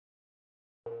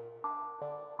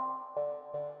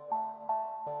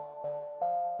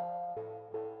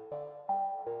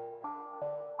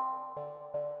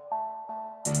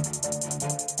Oh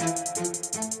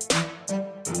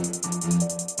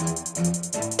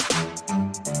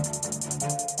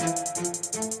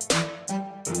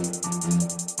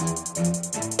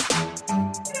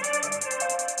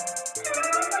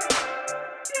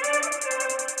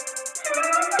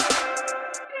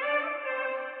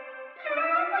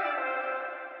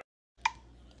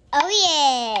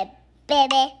yeah,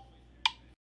 baby.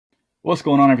 What's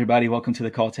going on, everybody? Welcome to the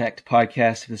Call to Act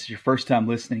podcast. If this is your first time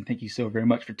listening, thank you so very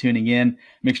much for tuning in.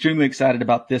 I'm extremely excited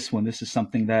about this one. This is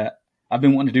something that I've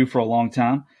been wanting to do for a long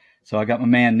time. So I got my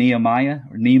man Nehemiah,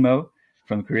 or Nemo,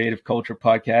 from the Creative Culture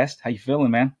podcast. How you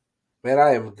feeling, man? Man,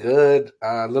 I am good.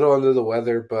 A little under the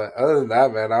weather, but other than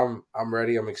that, man, I'm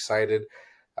ready. I'm excited.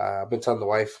 I've been telling the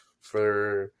wife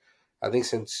for, I think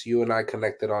since you and I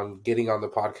connected on getting on the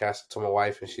podcast, to my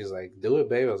wife, and she's like, "Do it,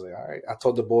 babe." I was like, "All right." I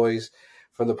told the boys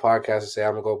from the podcast to say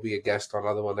I'm gonna go be a guest on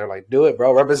another one. They're like, "Do it,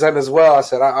 bro. Represent as well." I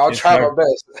said, "I'll Yes, try my sir.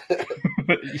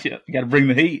 best." Yeah, got to bring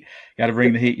the heat. Got to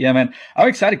bring the heat. Yeah, man. I'm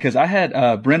excited because I had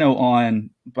Breno on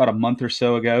about a month or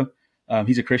so ago.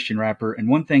 He's a Christian rapper. And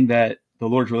one thing that the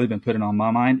Lord's really been putting on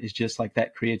my mind is just like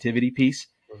that creativity piece.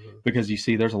 Mhm. Because you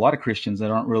see, there's a lot of Christians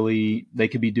that aren't really, they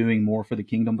could be doing more for the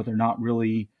kingdom, but they're not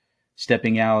really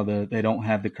stepping out of they don't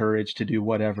have the courage to do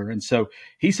whatever. And so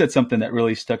he said something that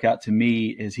really stuck out to me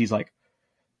is he's like,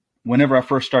 whenever I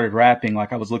first started rapping,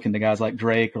 like I was looking to guys like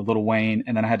Drake or Lil Wayne,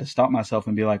 and then I had to stop myself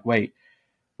and be like, wait,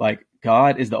 like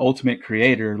God is the ultimate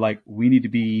creator. Like we need to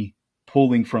be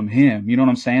pulling from him. You know what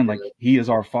I'm saying? Like he is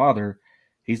our father.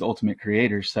 He's the ultimate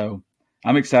creator. So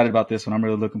I'm excited about this one. I'm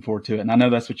really looking forward to it. And I know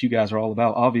that's what you guys are all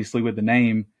about, obviously with the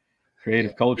name Yeah,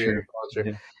 Creative creative Culture. culture.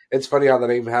 Yeah. It's funny how the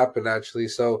name happened actually.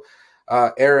 So,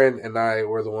 Aaron and I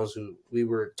were the ones who we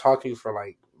were talking for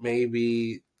like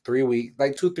maybe 3 weeks,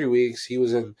 like 2 3 weeks. He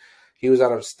was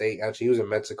out of state actually. He was in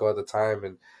Mexico at the time,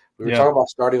 and we were Yeah. talking about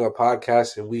starting a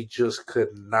podcast, and we just could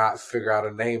not figure out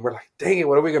a name. We're like, dang it,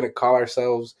 what are we gonna call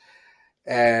ourselves?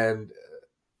 And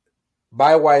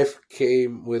my wife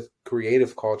came with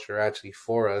creative culture actually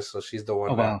for us, so she's the Oh,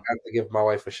 one that I wow. have to give my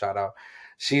wife a shout out.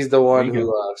 She's the There one you go.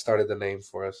 who started the name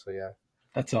for us. So yeah.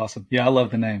 That's awesome. Yeah. I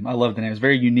love the name. I love the name. It's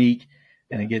very unique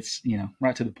and Yeah. it gets,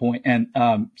 right to the point. And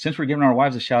since we're giving our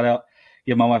wives a shout out,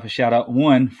 give my wife a shout out,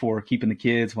 one, for keeping the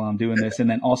kids while I'm doing this. And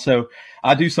then also,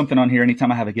 I do something on here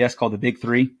anytime I have a guest called the Big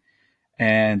Three.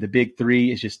 And the big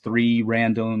three is just three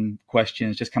random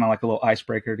questions, just kind of like a little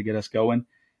icebreaker to get us going.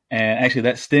 And actually,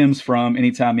 that stems from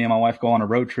anytime me and my wife go on a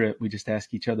road trip, we just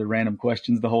ask each other random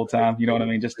questions the whole time. You know what I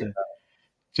mean? Just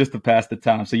to pass the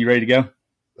time. So you ready to go?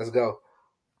 Let's go.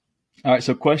 All right.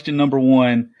 So question number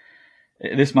one.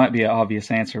 This might be an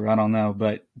obvious answer. I don't know,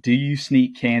 but do you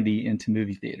sneak candy into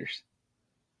movie theaters?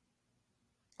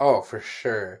 Oh, for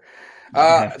sure. You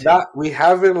have to. Not we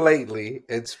haven't lately.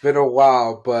 It's been a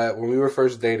while, but when we were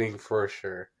first dating, for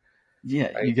sure.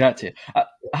 Yeah, Like, you got to.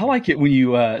 I like it when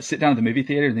you sit down at the movie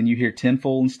theater and then you hear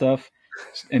tinfoil and stuff,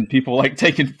 and people like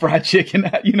taking fried chicken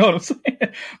out. You know what I'm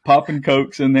saying? Popping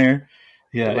cokes in there.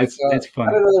 Yeah, they're like, it's I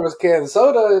funny. didn't know there was canned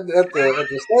soda at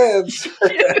the stands.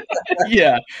 Yeah,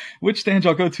 yeah. Which stand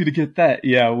y'all go to get that?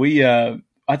 Yeah, we.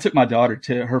 I took my daughter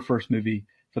to her first movie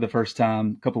for the first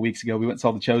time a couple weeks ago. We went and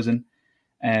saw The Chosen,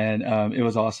 and it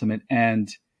was awesome. And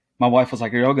my wife was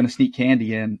like, "Are y'all going to sneak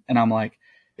candy in?" And I'm like,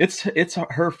 "It's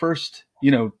her first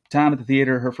time at the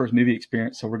theater, her first movie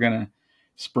experience, so we're gonna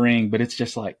spring." But it's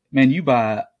just like, man, you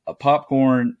buy a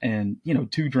popcorn and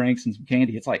two drinks and some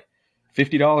candy, it's like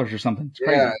 $50 or something. It's Yeah,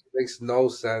 crazy. it makes no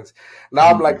sense. Now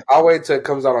I'm like, Mm-mm. I'll wait till it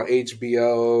comes out on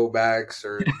HBO Max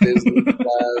or Disney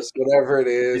Plus, whatever it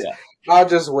is. Yeah, I'll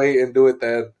just wait and do it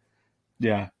then.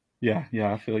 yeah,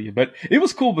 yeah. I feel you, but it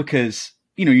was cool because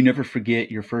you never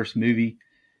forget your first movie,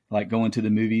 like going to the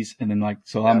movies, and then like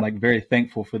so I'm Yeah. like very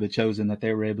thankful for the Chosen that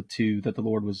they were able to that the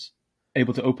Lord was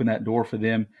able to open that door for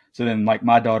them. So then like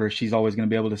my daughter, she's always going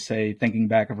to be able to say, thinking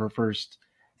back of her first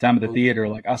time at the theater,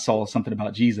 like I saw something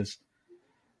about Jesus.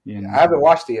 You Yeah, know, I haven't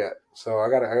watched it yet, so I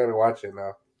gotta watch it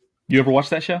now. you ever watch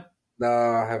that show? No,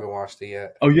 I haven't watched it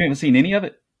yet. Oh, you haven't seen any of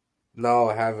it? No,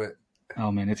 I haven't.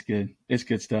 Oh man, it's good. It's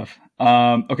good stuff.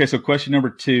 Okay, so question number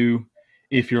two: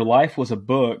 if your life was a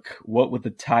book, what would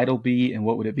the title be, and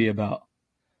what would it be about?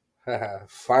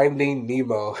 Finding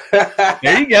Nemo.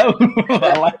 There you go.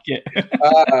 I like it.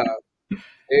 uh,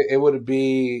 it would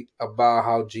be about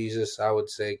how Jesus, I would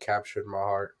say, captured my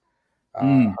heart.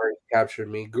 Mm, How he captured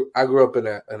me. I grew up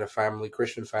in a family,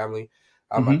 Christian family.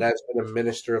 My hmm. dad's been a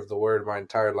minister of the word my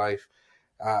entire life.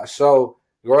 So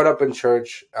growing up in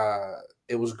church,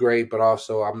 it was great, but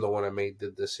also I'm the one that made the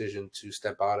decision to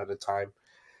step out at a time.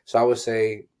 So I would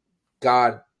say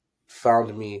God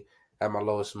found me at my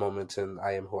lowest moments, and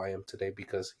I am who I am today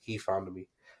because He found me.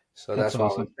 So That's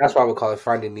awesome. that's why we call it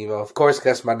Finding Nemo. Of course,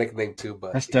 that's my nickname too.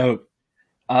 But That's yeah, dope.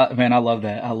 Man, I love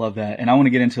that. I love that. And I want to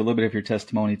get into a little bit of your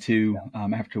testimony too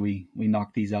after we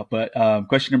knock these out. But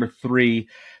question number 3.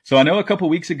 So I know a couple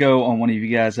weeks ago on one of you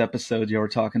guys' episodes, you were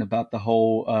talking about the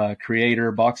whole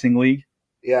creator boxing league.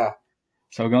 yeah.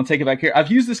 So we're going to take it back here.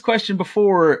 I've used this question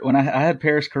before when I had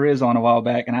Paris Carriz on a while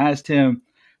back, and I asked him,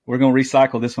 we're going to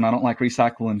recycle this one. I don't like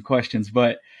recycling questions.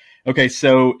 But okay,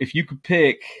 so if you could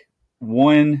pick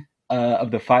one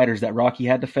of the fighters that Rocky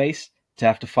had to face to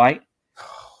have to fight,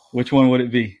 which one would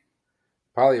it be?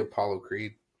 Probably Apollo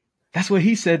Creed. That's what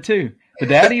he said too. The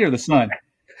daddy or the son?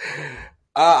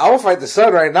 I will fight the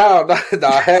sun right now.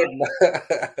 No, heck.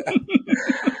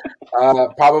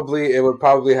 Probably it would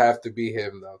probably have to be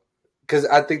him though, because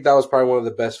I think that was probably one of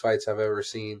the best fights I've ever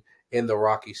seen in the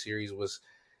Rocky series was,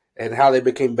 and how they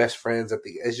became best friends at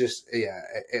the. It's just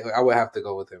I would have to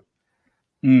go with him.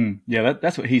 Yeah,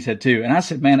 that's what he said too. And I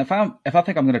said, man, if I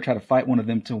think I'm going to try to fight one of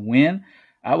them to win,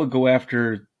 I would go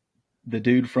after the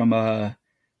dude from what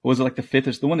was it, like the fifth?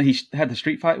 It's the one that he had the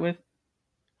street fight with,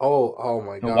 Oh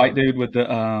my the white God. dude with the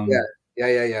Yeah,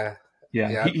 yeah. yeah. Yeah,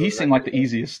 I He know seemed like exactly.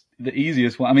 the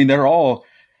easiest one. I mean, they're all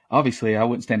obviously I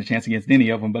wouldn't stand a chance against any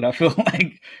of them, but I feel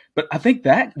like, but I think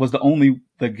that was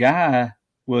the guy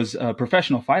was a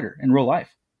professional fighter in real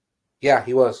life. Yeah,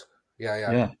 he was. Yeah,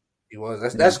 Yeah, he was.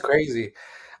 yeah. That's crazy.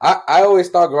 I always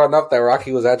thought growing up that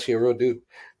Rocky was actually a real dude,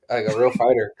 like a real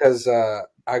fighter, because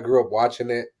I grew up watching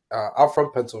it. I'm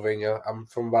from Pennsylvania. I'm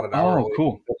from about an hour Oh, away from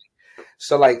cool. Philly.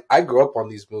 So like I grew up on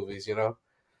these movies, you know.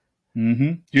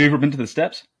 You ever been to the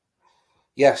steps?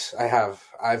 Yes, I have.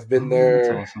 I've been Oh, that's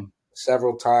there awesome.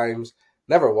 several times.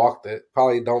 Never walked it.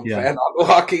 Probably don't Yeah, plan on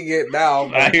walking it now,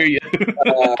 I but hear you.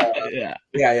 uh, Yeah.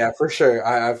 yeah, for sure.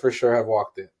 I for sure have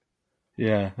walked it.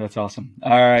 Yeah, that's awesome.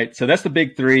 All right. So that's the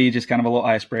big 3, just kind of a little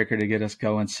icebreaker to get us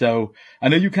going. So I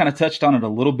know you kind of touched on it a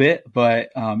little bit, but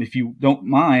if you don't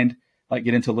mind, like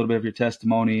get into a little bit of your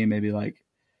testimony, maybe like,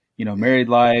 Yeah, married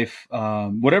life,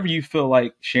 whatever you feel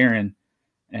like sharing,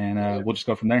 and yeah. we'll just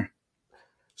go from there.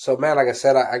 So, man, like I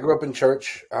said, I grew up in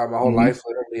church my whole Mm-hmm. life.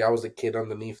 Literally, I was a kid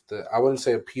underneath I wouldn't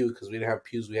say a pew because we didn't have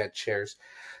pews, we had chairs.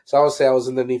 So I would say I was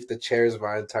underneath the chairs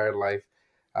my entire life.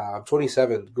 I'm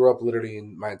 27, grew up literally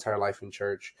in my entire life in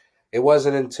church. It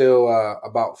wasn't until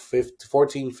about 15,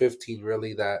 14, 15,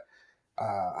 really, that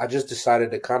I just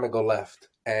decided to kind of go left.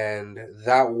 And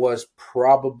that was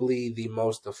probably the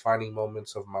most defining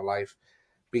moments of my life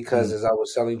because as I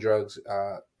was selling drugs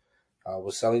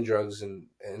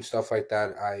and stuff like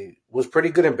that. I was pretty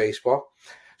good in baseball.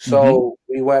 Mm-hmm. So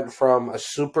we went from a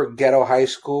super ghetto high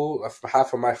school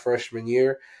half of my freshman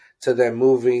year to then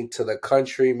moving to the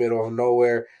country, middle of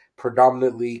nowhere,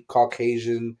 predominantly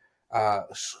Caucasian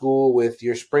school with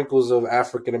your sprinkles of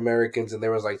African Americans, and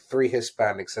there was like 3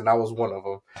 Hispanics, and I was one of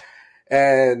them.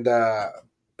 And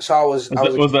so I was a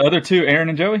Was the other 2 Aaron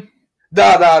and Joey?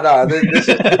 no. This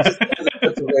is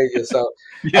Pennsylvania. So,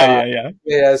 Yeah, uh, yeah, yeah.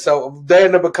 yeah. So they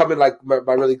ended up becoming like my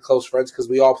really close friends because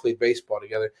we all played baseball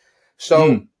together.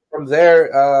 So Mm, from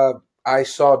there, I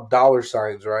saw dollar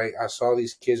signs. Right, I saw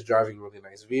these kids driving really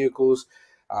nice vehicles.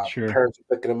 sure. Parents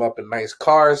were picking them up in nice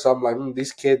cars. So I'm like,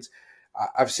 these kids.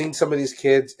 I've seen some of these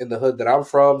kids in the hood that I'm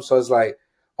from. So it's like,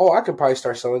 oh, I could probably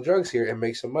start selling drugs here and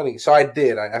make some money. So I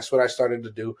did. That's what I started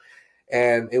to do,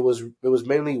 and it was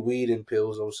mainly weed and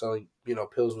pills. I was selling,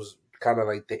 pills was kind of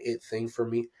like the it thing for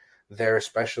me there,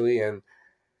 especially. And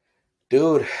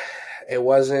dude, it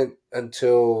wasn't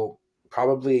until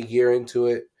probably a year into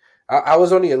it. I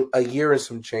was only a year and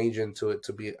some change into it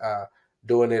to be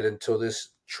doing it until this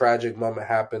tragic moment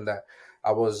happened that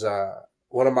I was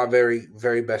one of my very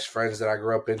very best friends that I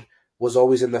grew up in was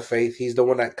always in the faith. He's the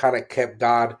one that kind of kept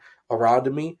God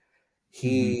around me.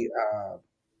 Mm-hmm.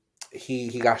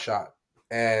 He got shot,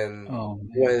 and Oh man.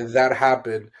 when that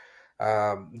happened,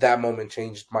 that moment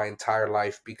changed my entire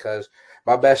life because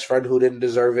my best friend who didn't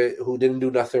deserve it, who didn't do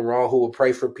nothing wrong, who would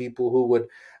pray for people, who would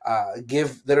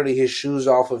give literally his shoes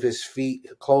off of his feet,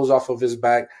 clothes off of his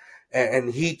back,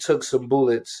 and he took some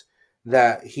bullets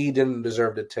that he didn't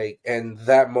deserve to take. And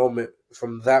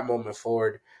from that moment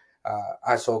forward,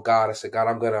 I told God, I said, God,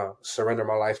 I'm gonna surrender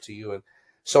my life to you. And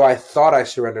so I thought I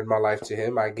surrendered my life to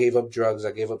him. I gave up drugs.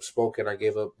 I gave up smoking. I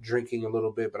gave up drinking a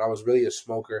little bit, but I was really a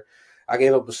smoker. I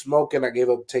gave up the smoking. I gave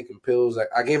up taking pills.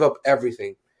 I gave up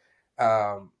everything.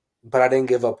 But I didn't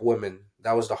give up women.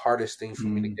 That was the hardest thing for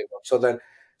me to Mm, give up.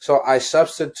 So I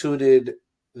substituted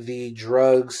the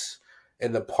drugs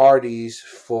and the parties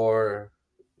for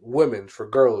women, for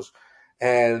girls.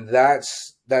 And that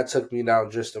took me down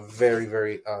just a very,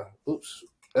 very,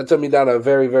 that took me down a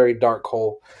very, very dark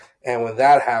hole. And when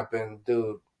that happened,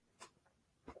 dude,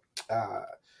 uh,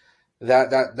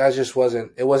 that just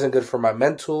wasn't, it wasn't good for my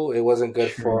mental. It wasn't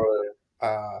good Sure. for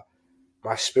uh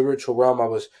my spiritual realm. I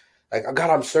was like, God,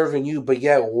 I'm serving you, but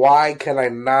yet why can I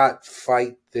not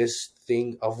fight this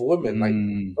thing of women? Like,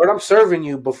 Mm, Lord, I'm serving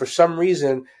you, but for some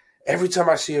reason, every time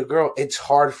I see a girl, it's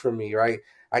hard for me, right?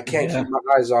 I can't yeah. keep my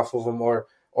eyes off of them, or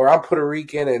I'm Puerto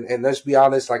Rican, and let's be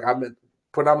honest, like I'm in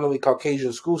predominantly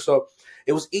Caucasian school, so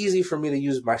it was easy for me to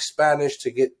use my Spanish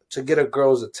to get a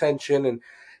girl's attention, and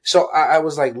so I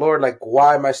was like, Lord, like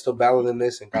why am I still battling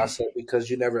this? And God said, because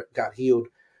you never got healed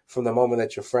from the moment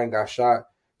that your friend got shot.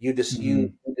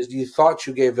 Mm, You thought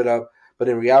you gave it up, but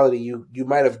in reality, you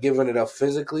might have given it up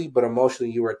physically, but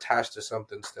emotionally, you were attached to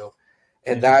something still.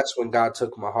 And yeah. that's when God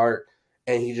took my heart,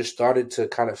 and He just started to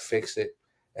kind of fix it.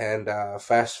 And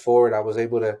fast forward, I was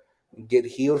able to get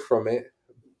healed from it,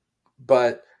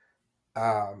 but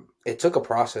it took a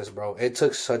process, bro. It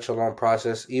took such a long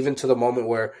process, even to the moment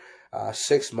where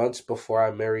 6 months before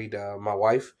I married my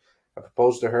wife, I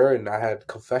proposed to her, and I had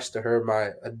confessed to her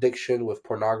my addiction with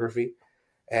pornography,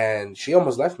 and she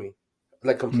almost left me,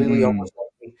 like completely Mm, almost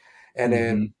left me. And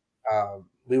then mm-hmm.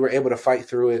 we were able to fight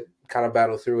through it, kind of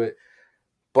battle through it,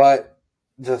 but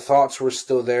the thoughts were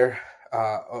still there,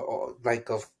 like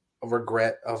of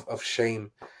regret, of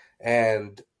shame,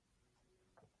 and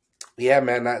yeah,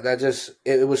 man, that just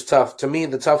it was tough. To me,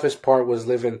 the toughest part was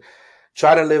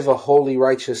try to live a holy,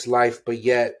 righteous life, but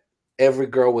yet every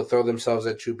girl would throw themselves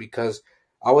at you because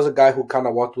I was a guy who kind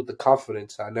of walked with the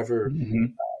confidence. I never Mm-hmm.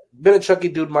 been a chunky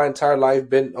dude my entire life,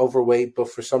 been overweight, but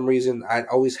for some reason I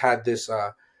always had this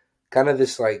kind of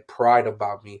this like pride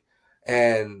about me.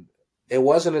 And it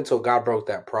wasn't until God broke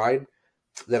that pride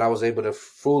that I was able to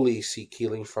fully seek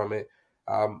healing from it.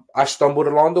 I stumbled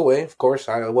along the way, of course.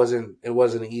 It wasn't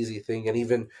an easy thing, and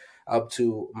even up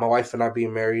to my wife and I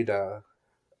being married,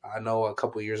 I know a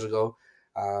couple of years ago,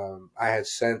 I had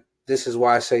sent. This is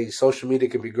why I say social media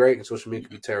can be great and social media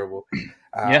can be terrible.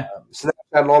 Uh, Yeah.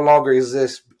 Snapchat no longer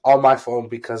exists on my phone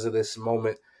because of this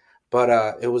moment,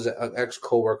 but it was an ex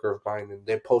coworker of mine, and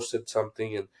they posted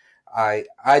something, and I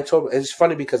told. It's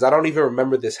funny because I don't even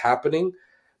remember this happening,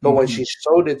 but when Mm-hmm. she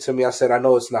showed it to me, I said, "I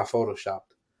know it's not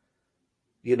photoshopped."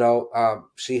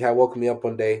 She had woken me up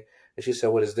one day, and she said,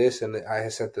 "What is this?" And I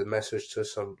had sent the message to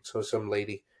some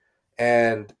lady,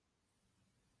 and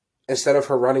instead of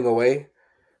her running away,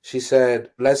 she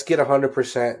said, "Let's get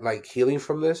 100% like healing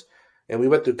from this." And we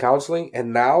went through counseling,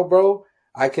 and now, bro,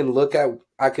 I can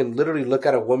literally look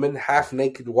at a woman half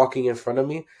naked walking in front of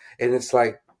me, and it's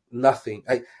like nothing.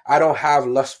 I don't have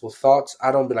lustful thoughts.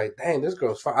 I don't be like, "Dang, this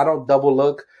girl's fine." I don't double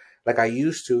look like I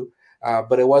used to.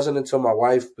 But it wasn't until my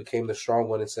wife became the strong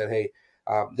one and said, "Hey,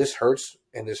 this hurts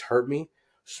and this hurt me,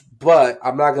 but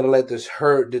I'm not gonna let this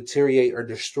hurt deteriorate or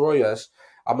destroy us.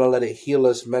 I'm gonna let it heal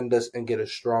us, mend us, and get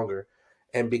us stronger."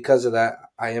 And because of that,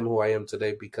 I am who I am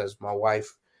today because my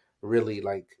wife really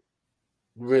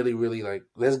really like,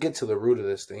 let's get to the root of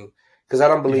this thing, because I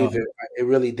don't Yeah. believe it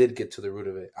really did get to the root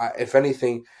of it. If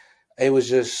anything, it was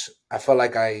just, I felt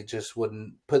like I just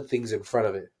wouldn't put things in front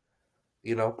of it,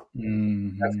 you know.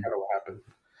 That's Mm-hmm. kind of what happened.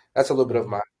 That's a little bit of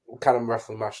Yeah. my, kind of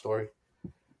roughly my story.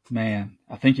 Man,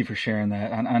 I thank you for sharing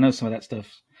that. I know some of that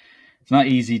stuff. It's not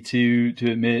easy to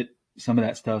admit some of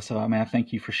that stuff. So I mean, I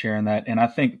thank you for sharing that. And I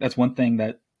think that's one thing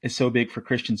that is so big for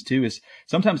Christians too, is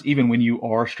sometimes even when you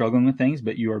are struggling with things,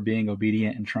 but you are being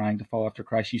obedient and trying to follow after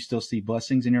Christ, you still see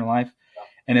blessings in your life.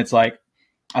 And it's like,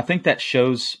 I think that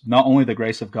shows not only the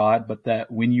grace of God, but that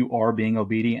when you are being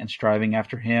obedient and striving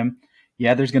after Him,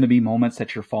 yeah, there's going to be moments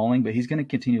that you're falling, but He's going to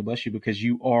continue to bless you because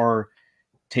you are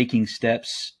taking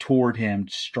steps toward Him,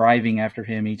 striving after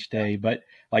Him each day. But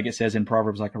like it says in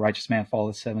Proverbs, like a righteous man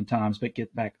falleth 7 times, but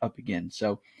get back up again.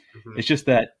 So Hmm. it's just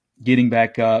that getting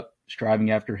back up,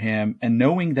 striving after Him, and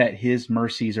knowing that His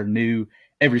mercies are new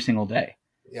every single day.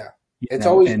 Yeah, You it's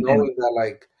know, always and knowing that,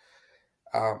 like,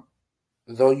 um,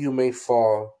 though you may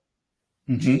fall,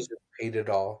 mm-hmm, Jesus paid it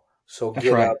all. So that's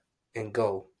get right. up and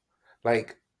go.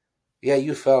 Like, yeah,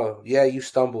 you fell. Yeah, you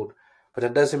stumbled. But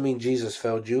that doesn't mean Jesus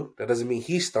failed you. That doesn't mean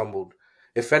He stumbled.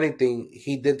 If anything,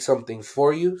 He did something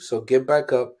for you. So get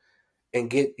back up and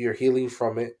get your healing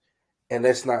from it. And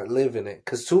let's not live in it.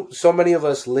 Because so many of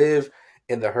us live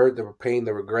in the hurt, the pain,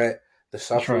 the regret, the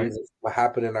That's right. sufferings, what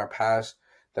happened in our past,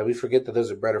 that we forget that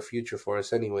there's a better future for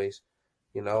us, anyways.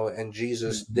 And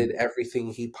Jesus Mm-hmm. did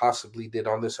everything He possibly did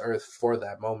on this earth for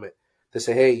that moment. To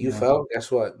say, hey, you Yeah. fell?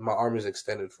 Guess what? My arm is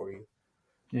extended for you.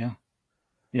 Yeah.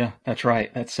 Yeah, that's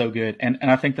right. That's so good. And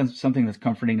I think that's something that's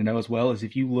comforting to know as well is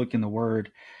if you look in the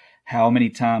word, how many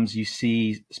times you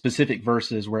see specific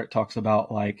verses where it talks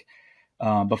about like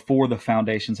before the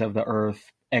foundations of the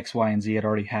earth, X, Y, and Z had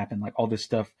already happened. Like all this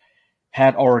stuff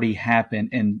had already happened.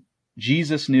 And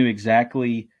Jesus knew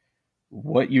exactly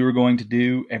what you were going to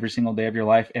do every single day of your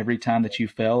life, every time that you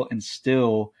fell, and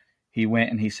still he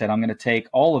went and he said, I'm going to take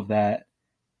all of that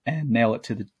and nail it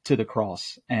to the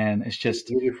cross. And it's just,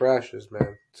 Beauty for ashes,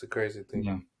 man. It's a crazy thing.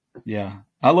 yeah, yeah.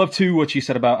 I love too what you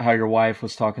said about how your wife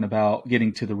was talking about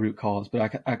getting to the root cause,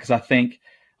 but because I think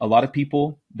a lot of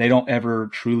people, they don't ever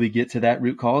truly get to that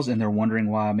root cause, and they're wondering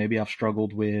why maybe I've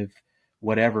struggled with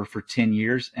whatever for 10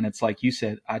 years. And it's like you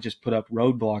said, I just put up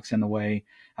roadblocks in the way.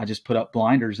 I just put up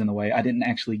blinders in the way. I didn't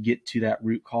actually get to that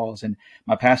root cause. And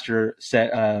my pastor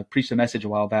said, preached a message a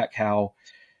while back how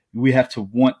we have to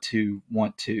want to.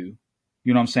 You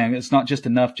know what I'm saying? It's not just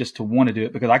enough just to want to do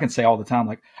it, because I can say all the time,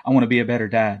 like, I want to be a better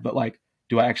dad, but like,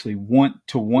 do I actually want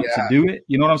to Yeah, do it?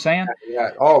 You know what I'm saying? yeah.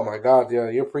 Oh my God, yeah,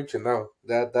 you're preaching now.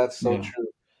 That's so Yeah. true.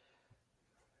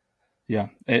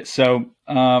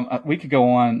 Yeah. We could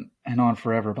go on and on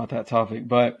forever about that topic,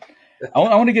 but I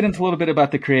want to get into a little bit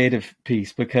about the creative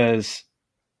piece, because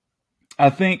I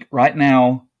think right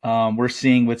now we're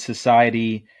seeing with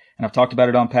society, and I've talked about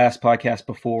it on past podcasts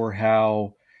before,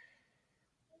 how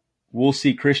we'll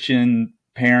see Christian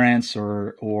parents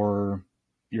or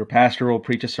your pastor will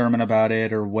preach a sermon about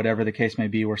it, or whatever the case may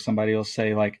be, where somebody will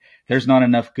say like, there's not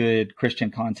enough good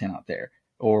Christian content out there,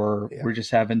 or Yeah, we're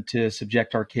just having to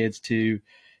subject our kids to,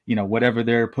 whatever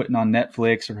they're putting on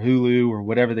Netflix or Hulu or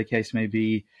whatever the case may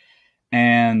be.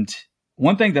 And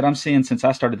one thing that I'm seeing since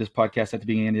I started this podcast at the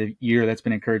beginning of the year that's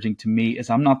been encouraging to me is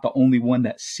I'm not the only one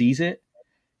that sees it,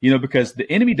 because the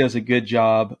enemy does a good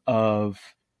job of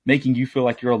making you feel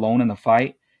like you're alone in the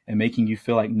fight, and making you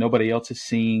feel like nobody else is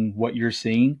seeing what you're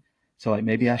seeing. So like,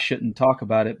 maybe I yeah, shouldn't talk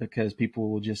about it, because people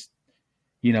will just,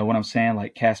 what I'm saying,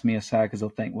 like, cast me aside, because they'll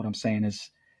think what I'm saying is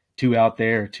too out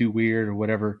there or too weird or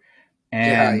whatever.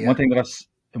 yeah, And yeah, one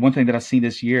thing that I've seen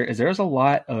this year is there's a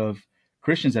lot of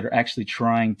Christians that are actually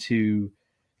trying to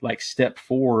like step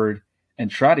forward and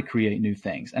try to create new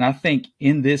things. And I think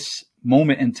in this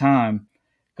moment in time,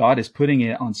 God is putting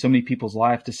it on so many people's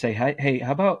life to say, hey,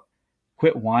 how about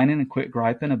quit whining and quit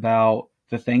griping about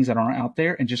the things that aren't out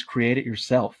there and just create it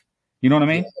yourself? You know what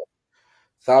I yeah. mean?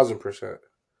 1,000%.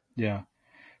 Yeah.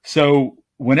 So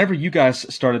whenever you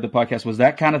guys started the podcast, was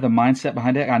that kind of the mindset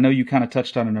behind it? I know you kind of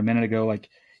touched on it a minute ago, like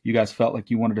you guys felt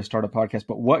like you wanted to start a podcast,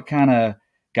 but what kind of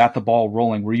got the ball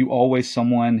rolling? Were you always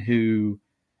someone who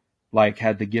like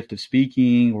had the gift of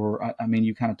speaking, or I mean,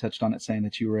 you kind of touched on it saying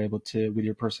that you were able to, with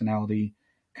your personality,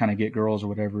 kind of get girls or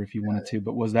whatever if you wanted to,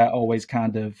 but was that always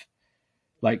kind of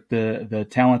like the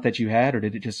talent that you had, or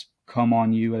did it just come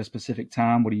on you at a specific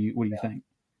time? What do you think?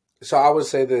 So I would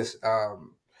say this: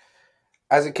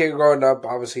 as a kid growing up,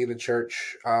 obviously in the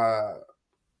church,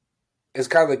 it's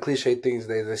kind of the cliche things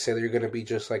they say that you're going to be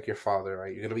just like your father,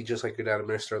 right? You're going to be just like your dad, a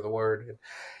minister of the word,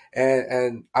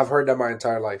 and I've heard that my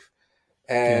entire life.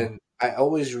 Yeah. And I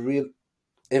always read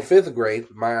in fifth grade,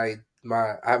 my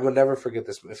I will never forget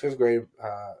this. In fifth grade,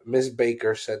 Miss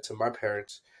Baker said to my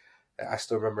parents, I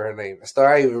still remember her name.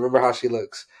 I even remember how she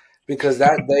looks, because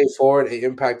that day forward it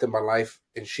impacted my life,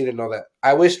 and she didn't know that.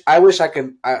 I wish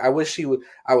she would.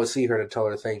 I would see her to tell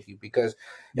her thank you, because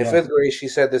in Yeah. fifth grade she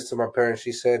said this to my parents.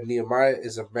 She said Nehemiah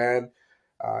is a man.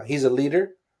 He's a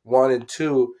leader. One and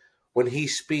two. When he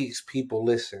speaks, people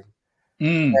listen.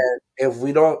 Mm, And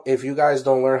if you guys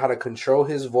don't learn how to control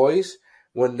his voice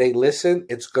when they listen,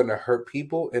 it's gonna hurt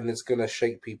people and it's gonna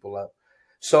shake people up.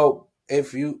 So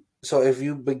if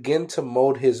you begin to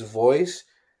mold his voice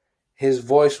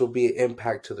will be an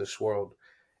impact to this world.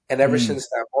 And ever mm, since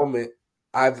that moment,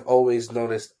 I've always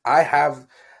noticed I've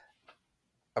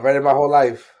read it my whole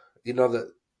life.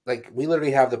 That, like, we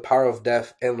literally have the power of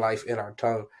death and life in our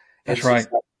tongue. And that's since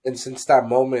right. that, and since that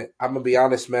moment, I'm gonna be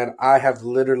honest, man. I have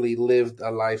literally lived a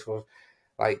life of,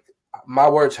 like, my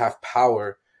words have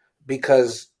power,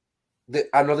 because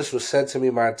I know this was said to me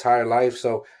my entire life.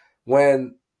 So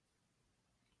when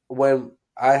when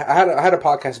I had a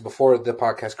podcast before the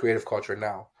podcast Creative Culture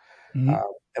Now, Mm-hmm.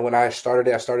 and when I started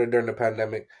during the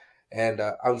pandemic, and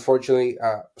unfortunately,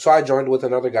 so I joined with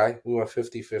another guy. We went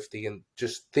 50-50, and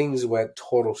just things went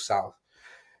total south.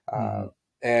 Uh, Mm-hmm.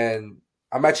 and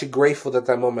I'm actually grateful that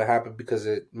that moment happened, because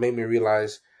it made me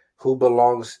realize who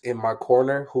belongs in my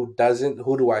corner, who doesn't,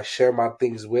 who do I share my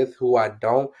things with, who I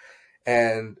don't.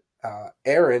 And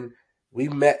Aaron, we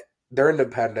met during the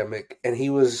pandemic, and he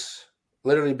was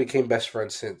literally became best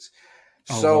friends since.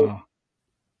 Oh So wow.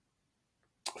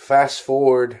 fast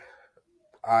forward,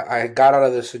 I got out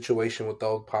of the situation with the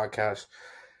old podcast,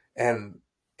 and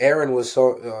Aaron was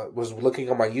looking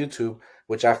on my YouTube,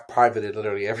 which I've privated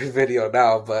literally every video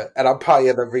now, and I'll probably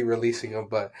end up re-releasing them.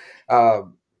 But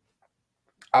um,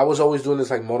 I was always doing this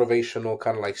like motivational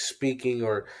kind of like speaking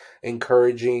or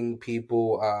encouraging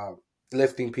people,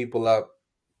 lifting people up,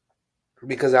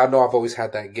 because I know I've always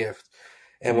had that gift.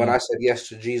 And when Yeah. I said yes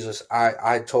to Jesus,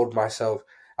 I told myself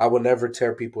I would never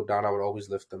tear people down. I would always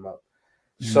lift them up.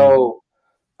 Mm. So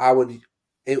I would.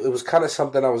 It was kind of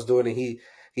something I was doing, and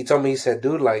he told me, he said,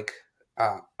 "Dude, like,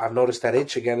 I've noticed that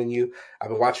itch again in you. I've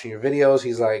been watching your videos."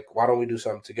 He's like, "Why don't we do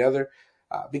something together?"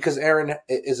 Because Aaron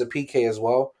is a PK as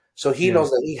well, so he Yeah.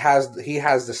 knows that he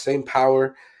has the same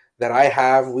power that I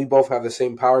have. We both have the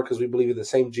same power because we believe in the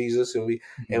same Jesus, and we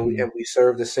and we Hmm. and we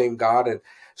serve the same God, and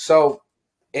so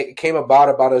it came about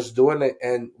us doing it,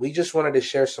 and we just wanted to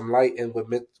share some light in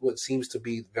what seems to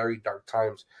be very dark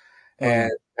times, Oh yeah.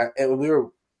 and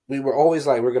we were always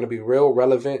like, we're gonna be real,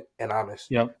 relevant, and honest.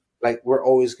 Yep. Like, we're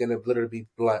always gonna literally be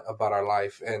blunt about our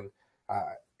life, and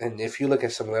if you look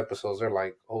at some of the episodes, they're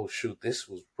like, oh shoot, this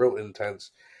was real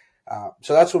intense.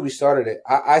 So that's what we started it.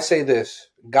 I say this: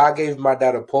 God gave my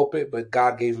dad a pulpit, but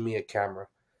God gave me a camera.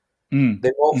 Mm.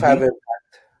 They both have Hmm. it.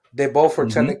 They both are Hmm.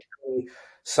 technically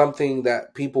something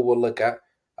that people will look at.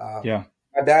 Um, Yeah.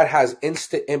 my dad has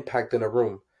instant impact in a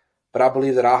room, but I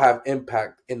believe that I'll have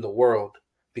impact in the world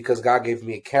because God gave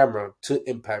me a camera to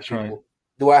impact That's right. people.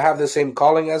 Do I have the same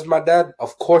calling as my dad?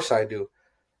 Of course I do.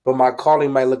 But my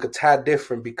calling might look a tad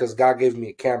different because God gave me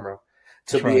a camera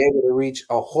to That's be right. able to reach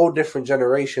a whole different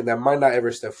generation that might not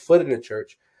ever step foot in the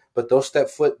church, but they'll step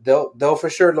foot. They'll for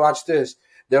sure watch this.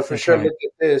 They'll for That's sure right. look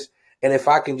at this. And if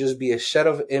I can just be a shed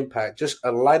of impact, just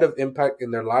a light of impact in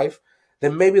their life,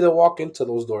 then maybe they'll walk into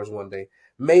those doors one day.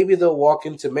 Maybe they'll walk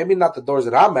into, maybe not the doors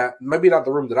that I'm at, maybe not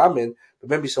the room that I'm in,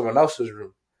 but maybe someone else's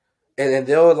room, and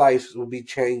their lives will be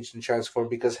changed and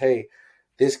transformed because, hey,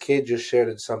 this kid just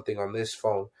shared something on this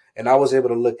phone, and I was able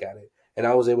to look at it, and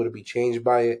I was able to be changed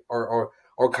by it, or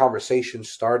conversation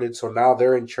started. So now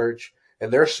they're in church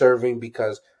and they're serving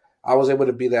because I was able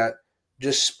to be that,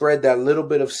 just spread that little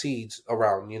bit of seeds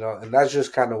around, and that's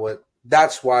just kind of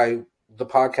that's why the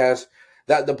podcast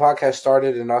the podcast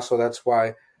started, and also that's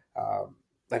why,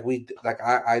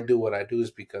 I do what I do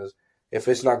is because if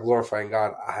it's not glorifying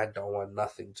God, I don't want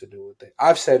nothing to do with it.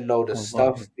 I've said no to I love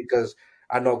stuff it. because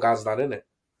I know God's not in it.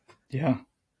 Yeah.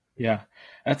 Yeah.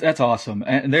 That's awesome.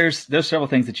 And there's several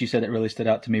things that you said that really stood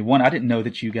out to me. One, I didn't know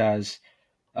that you guys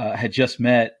had just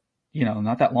met,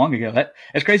 not that long ago.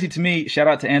 That's crazy to me. Shout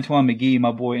out to Antoine McGee,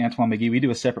 my boy Antoine McGee. We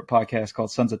do a separate podcast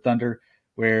called Sons of Thunder,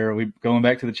 where we going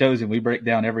back to The Chosen. We break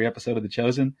down every episode of The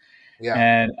Chosen, Yeah,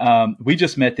 and we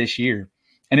just met this year.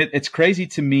 And it's crazy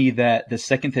to me that the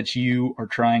second that you are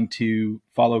trying to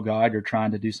follow God, you're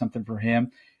trying to do something for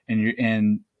Him,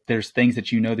 and there's things that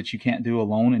that you can't do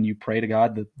alone, and you pray to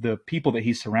God, the people that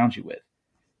He surrounds you with,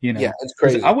 yeah, it's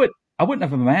because crazy. I wouldn't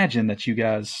have imagined that you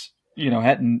guys,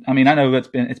 hadn't. I mean, I know it's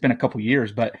been a couple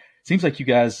years, but it seems like you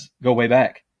guys go way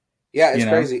back. Yeah, it's You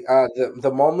know, crazy.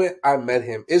 The moment I met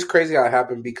him, it's crazy how it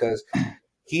happened because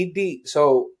he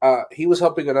was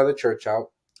helping another church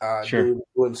out, sure.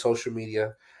 doing social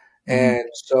media, Hmm. and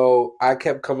so I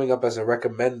kept coming up as a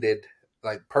recommended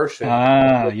like person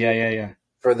Ah, yeah, yeah, yeah.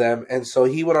 for them, and so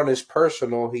he went on his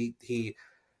personal. He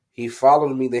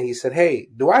followed me. Then he said, "Hey,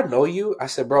 do I know you?" I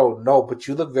said, "Bro, no, but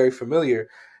you look very familiar."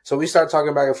 So we started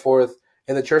talking back and forth.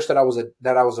 In the church that I was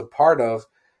a part of,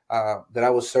 that I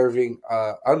was serving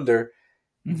under.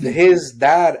 Hmm. His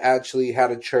dad actually had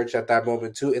a church at that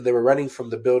moment too, and they were renting from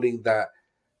the building that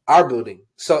our building.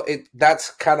 So that's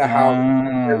kind of how,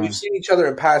 and we've Ah. seen each other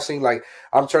in passing. Like,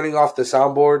 I'm turning off the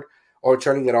soundboard or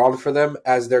turning it on for them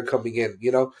as they're coming in.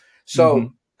 So Hmm.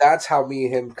 that's how me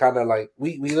and him kind of like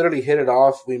we literally hit it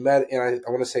off. We met in, I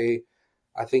want to say,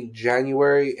 I think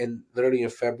January, and literally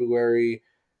in February,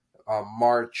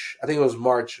 March. I think it was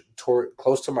March,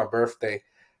 close to my birthday.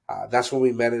 That's when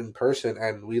we met in person,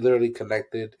 and we literally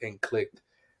connected and clicked.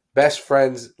 Best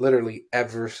friends, literally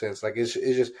ever since. Like, it's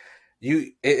just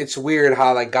It's weird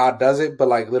how like God does it, but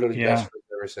like literally best Yeah, friends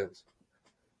ever since.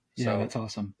 yeah. So That's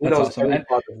awesome. he That's knows awesome. every And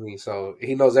part of me. So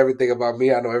he knows everything about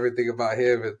me. I know everything about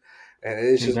him, and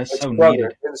it's dude, just that's it's so a brother,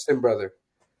 needed. instant brother.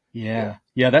 Yeah, Yeah.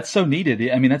 Yeah, that's so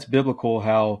needed. I mean, that's biblical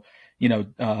how,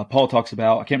 Paul talks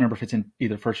about, I can't remember if it's in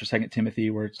either first or second Timothy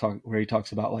where he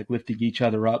talks about like lifting each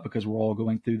other up because we're all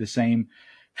going through the same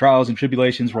trials and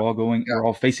tribulations. yeah. We're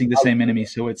all facing the I was same doing enemy.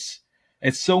 So it's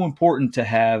so important to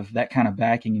have that kind of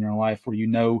backing in your life where,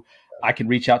 I can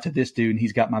reach out to this dude and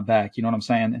he's got my back. You know what I'm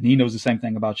saying? And he knows the same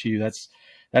thing about you.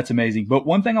 That's amazing. But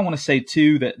one thing I want to say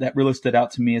too that really stood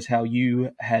out to me is how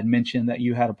you had mentioned that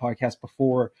you had a podcast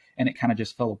before and it kind of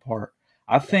just fell apart.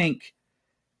 I think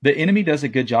the enemy does a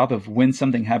good job of when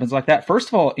something happens like that. First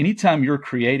of all, anytime you're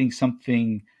creating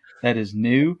something that is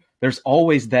new, there's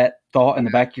always that thought in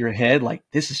the back of your head, like,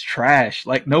 this is trash.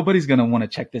 Like, nobody's going to want to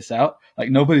check this out. Like,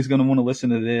 nobody's going to want to listen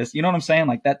to this. You know what I'm saying?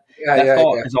 Like Yeah, that yeah,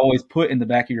 thought yeah. is always put in the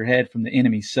back of your head from the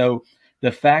enemy. So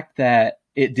the fact that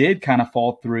it did kind of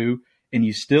fall through and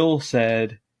you still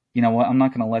said, you know what, I'm not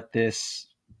going to let this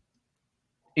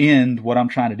end what I'm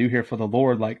trying to do here for the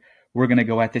Lord. Like, we're going to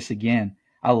go at this again.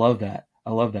 I love that.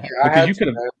 I love that I because had you to, could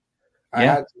have, man. I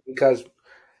yeah. had to because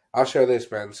I'll share this,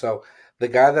 man. So the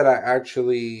guy that I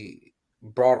actually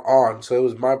brought on, so it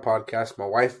was my podcast. My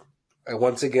wife,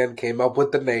 once again, came up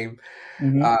with the name.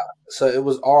 Mm-hmm. Uh, so it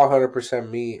was all 100%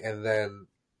 me, and then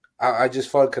I just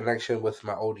felt a connection with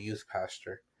my old youth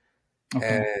pastor,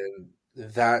 Okay. and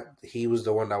that he was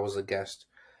the one that was a guest,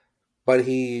 but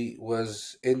he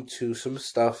was into some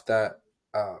stuff that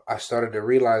I started to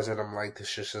realize, and I'm like,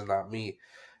 this just is not me.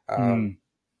 Um, Mm,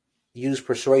 use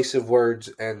persuasive words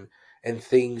and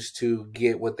things to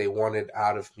get what they wanted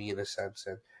out of me in a sense,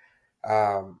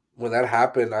 and when that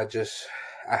happened, I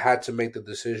had to make the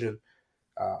decision.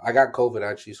 I got COVID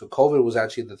actually, so COVID was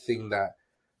actually the thing that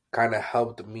kind of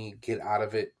helped me get out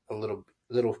of it a little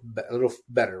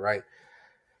better, right?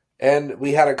 And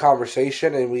we had a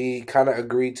conversation, and we kind of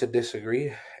agreed to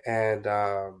disagree, and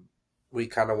we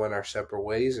kind of went our separate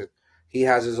ways. And he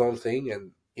has his own thing,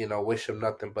 and wish him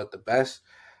nothing but the best.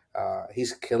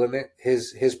 He's killing it.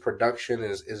 His production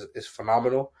is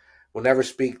phenomenal. We'll never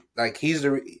speak like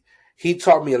he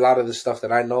taught me a lot of the stuff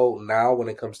that I know now when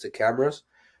it comes to cameras.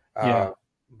 yeah.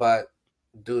 But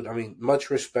dude, I mean, much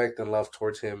respect and love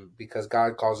towards him because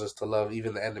God calls us to love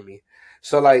even the enemy.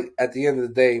 So like at the end of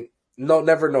the day,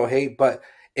 never no hate, but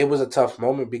it was a tough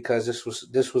moment because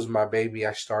this was my baby.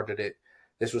 I started it.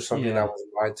 This was something that Yeah. was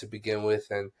mine to begin with,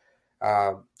 and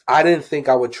I didn't think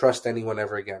I would trust anyone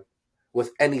ever again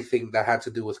with anything that had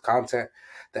to do with content,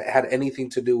 that had anything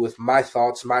to do with my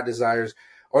thoughts, my desires,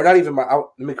 or not even let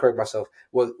me correct myself.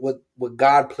 What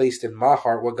God placed in my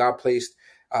heart, what God placed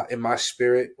in my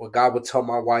spirit, what God would tell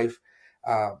my wife.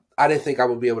 I didn't think I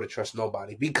would be able to trust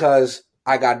nobody because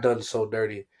I got done so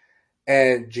dirty.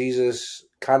 And Jesus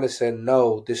kind of said,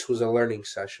 no, this was a learning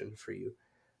session for you.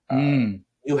 Uh, Mm,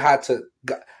 you had to,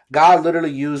 God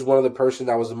literally used one of the person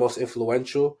that was the most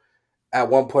influential at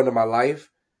one point in my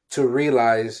life to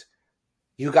realize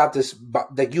you got this,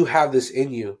 that you have this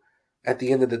in you at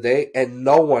the end of the day, and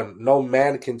no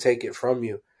man can take it from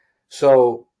you.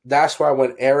 So that's why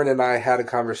when Aaron and I had a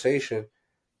conversation,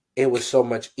 it was so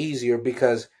much easier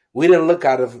because we didn't look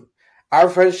out of our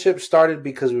friendship started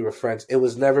because we were friends. It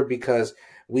was never because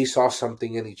we saw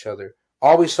something in each other.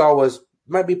 All we saw was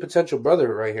might be potential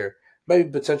brother right here, maybe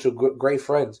potential great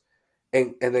friends,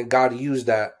 and then God used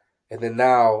that, and then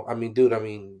now I mean, dude, I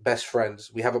mean, best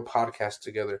friends. We have a podcast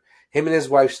together. Him and his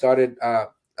wife started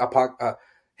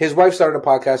his wife started a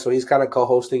podcast, so he's kind of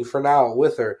co-hosting for now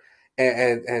with her,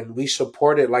 and we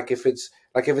support it like if it's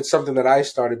something that I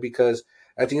started because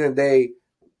at the end of the day,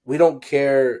 we don't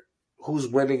care who's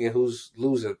winning and who's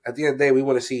losing. At the end of the day, we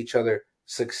want to see each other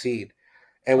succeed.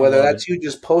 And I whether love it. that's you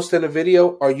just posting a video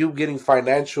or you getting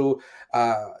financial,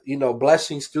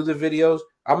 blessings through the videos,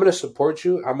 I'm going to support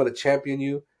you. I'm going to champion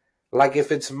you like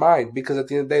if it's mine. Because at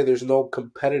the end of the day, there's no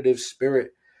competitive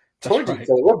spirit That's towards each right.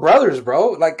 other. We're brothers, bro.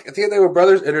 Like at the end of the day, we're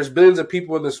brothers. And there's billions of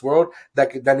people in this world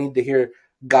that need to hear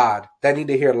God, that need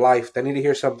to hear life, that need to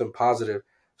hear something positive.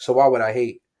 So why would I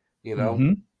hate, you know?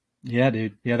 Mm-hmm. Yeah,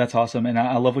 dude. Yeah, that's awesome. And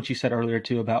I love what you said earlier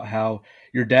too about how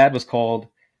your dad was called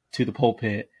to the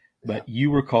pulpit, Yeah. but you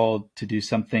were called to do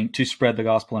something to spread the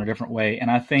gospel in a different way.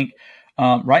 And I think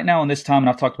right now in this time, and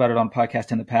I've talked about it on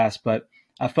podcast in the past, but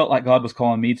I felt like God was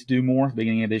calling me to do more at the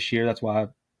beginning of this year. That's why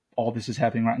all this is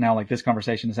happening right now. Like this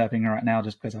conversation is happening right now,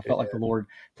 just because I felt like the Lord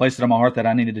placed it on my heart that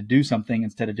I needed to do something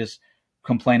instead of just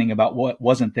complaining about what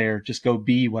wasn't there. Just go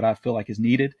be what I feel like is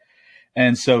needed.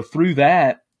 And so through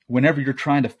that, whenever you're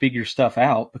trying to figure stuff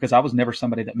out, because I was never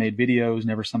somebody that made videos,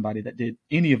 never somebody that did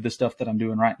any of the stuff that I'm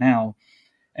doing right now.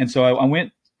 And so I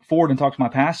went forward and talked to my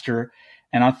pastor.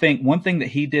 And I think one thing that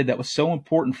he did that was so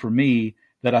important for me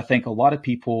that I think a lot of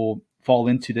people fall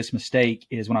into this mistake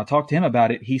is when I talked to him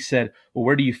about it, he said, well,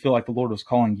 where do you feel like the Lord was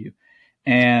calling you?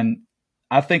 And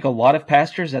I think a lot of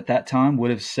pastors at that time would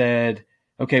have said,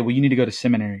 okay, well, you need to go to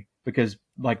seminary because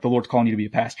like the Lord's calling you to be a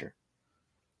pastor,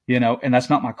 and that's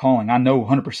not my calling. I know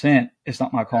 100% it's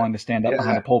not my calling to stand up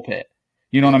behind Yeah. a pulpit.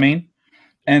 You know what I Yeah. mean?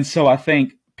 And so I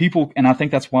think and I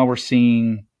think that's why we're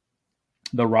seeing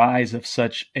the rise of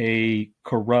such a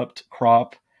corrupt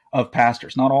crop of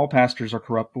pastors. Not all pastors are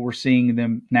corrupt, but we're seeing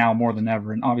them now more than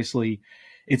ever. And obviously,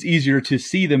 it's easier to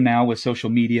see them now with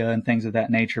social media and things of that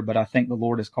nature. But I think the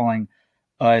Lord is calling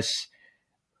us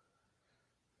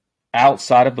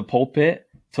outside of the pulpit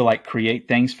to like create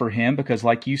things for him, because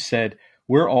like you said,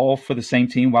 we're all for the same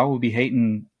team. Why would we be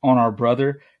hating on our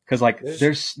brother? Because like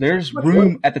There's there's much work.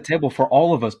 room at the table for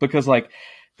all of us, because like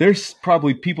there's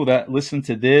probably people that listen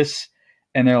to this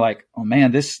and they're like, oh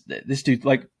man, this dude,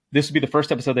 like this would be the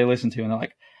first episode they listen to, and they're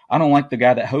like, I don't like the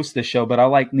guy that hosts this show, but I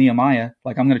like Nehemiah.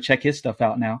 Like I'm going to check his stuff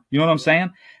out now. You know what I'm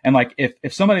saying? And like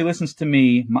if somebody listens to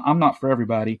me, I'm not for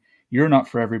everybody. You're not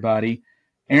for everybody.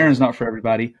 Aaron's not for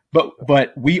everybody,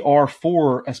 but we are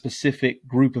for a specific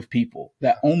group of people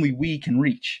that only we can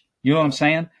reach. You know what I'm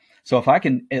saying? So if I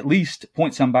can at least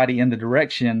point somebody in the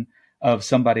direction of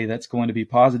somebody that's going to be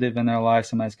positive in their life,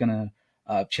 somebody that's going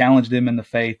to challenge them in the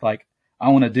faith, like I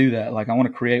want to do that. Like I want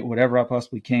to create whatever I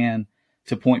possibly can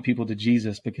to point people to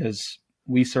Jesus, because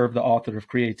we serve the author of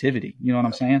creativity. You know what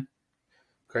I'm saying?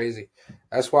 Crazy.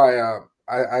 That's why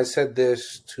I said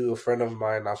this to a friend of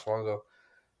mine not so long ago.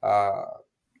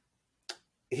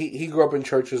 He grew up in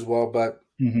church as well, but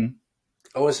Mm-hmm.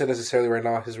 I wouldn't say necessarily right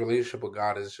now his relationship with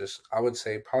God is just, I would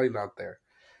say, probably not there.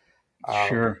 Um,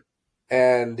 Sure.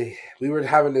 and we were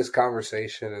having this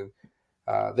conversation,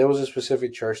 and there was a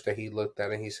specific church that he looked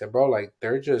at, and he said, "Bro, like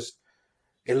they're just,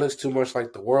 it looks too much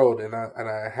like the world." And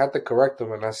I had to correct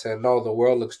him, and I said, "No, the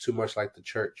world looks too much like the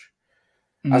church."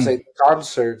 I Mm. say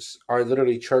concerts are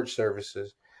literally church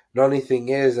services. The only thing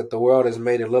is that the world has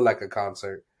made it look like a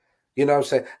concert. You know what I'm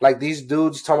saying? Like these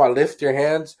dudes talking about lift your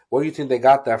hands. Where do you think they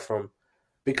got that from?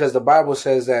 Because the Bible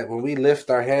says that when we lift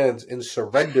our hands in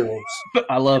surrenderance,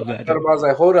 I and love I that, told him, dude. I was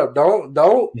like, hold up,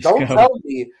 Let's don't go. tell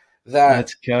me that,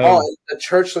 Let's oh, go. the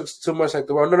church looks too much like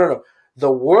the world. No, no, no.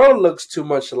 The world looks too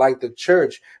much like the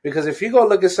church, because if you go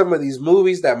look at some of these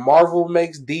movies that Marvel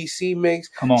makes, DC makes,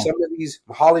 Come some on. of these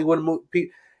Hollywood movies,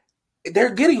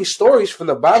 they're getting stories from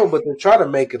the Bible, but they're trying to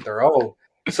make it their own.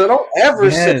 So don't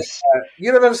ever say Yes. that.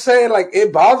 You know what I'm saying? Like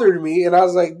it bothered me, and I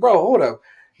was like, bro, hold up.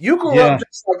 You grew up Yeah.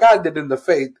 just like I did in the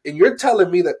faith, and you're telling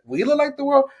me that we look like the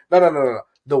world? No, no, no, no, no.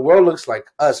 The world looks like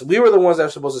us. We were the ones that were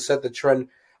supposed to set the trend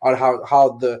on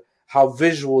how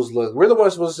visuals look. We're the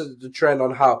ones supposed to set the trend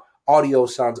on how audio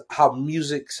sounds, how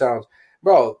music sounds.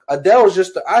 Bro, Adele's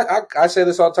just I say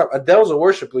this all the time. Adele's a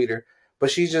worship leader,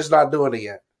 but she's just not doing it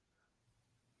yet.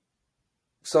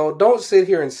 So don't sit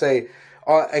here and say,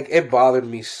 "Oh, like, it bothered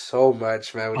me so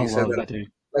much, man," when I you said love that. that,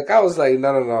 dude. Like I was like,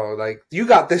 "No, no, no! Like you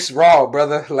got this wrong,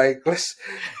 brother. Like let's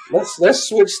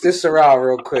switch this around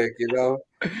real quick, you know?"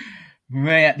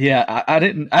 Man, yeah, I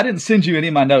didn't send you any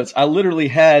of my notes. I literally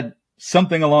had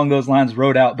something along those lines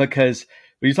wrote out, because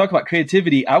when you talk about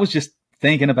creativity, I was just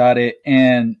thinking about it.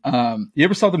 And you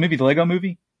ever saw the movie, the Lego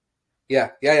movie?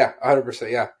 Yeah, yeah, yeah,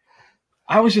 100%. Yeah,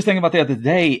 I was just thinking about the other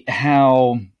day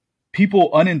how people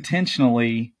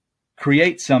unintentionally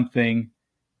create something,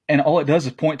 and all it does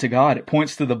is point to God. It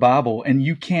points to the Bible, and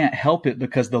you can't help it,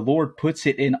 because the Lord puts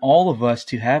it in all of us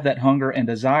to have that hunger and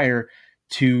desire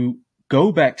to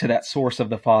go back to that source of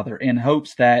the Father, in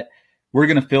hopes that we're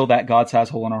going to fill that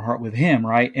God-sized hole in our heart with Him,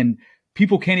 right? And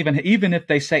people can't even if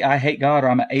they say, I hate God, or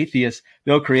I'm an atheist,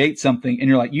 they'll create something, and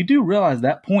you're like, you do realize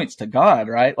that points to God,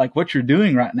 right? Like what you're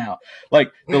doing right now.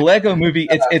 Like the Lego movie,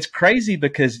 it's crazy,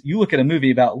 because you look at a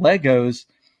movie about Legos,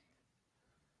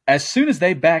 as soon as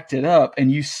they backed it up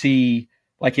and you see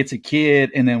like it's a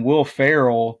kid, and then Will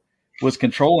Ferrell was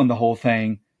controlling the whole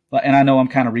thing. And I know I'm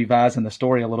kind of revising the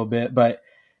story a little bit, but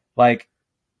like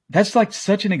that's like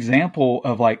such an example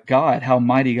of like God, how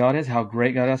mighty God is, how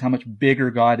great God is, how much bigger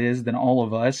God is than all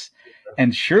of us.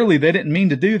 And surely they didn't mean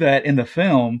to do that in the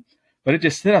film, but it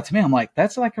just stood out to me. I'm like,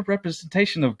 that's like a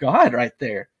representation of God right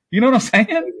there. You know what I'm saying?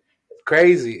 it's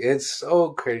crazy. It's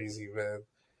so crazy, man.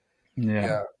 Yeah.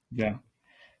 Yeah. Yeah.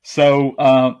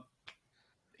 So,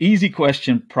 easy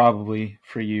question probably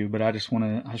for you, but I just want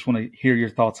to hear your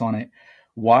thoughts on it.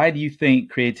 Why do you think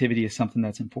creativity is something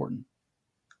that's important?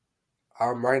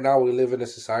 Right now we live in a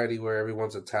society where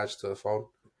everyone's attached to a phone.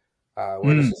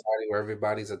 We're in a Mm, society where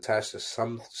everybody's attached to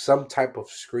some type of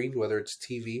screen, whether it's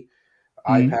TV,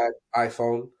 mm, iPad,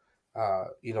 iPhone.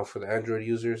 For the Android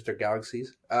users, their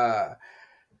Galaxies.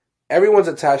 Everyone's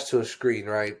attached to a screen,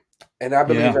 right? And I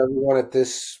believe yeah. everyone at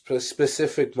this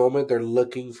specific moment, they're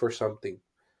looking for something.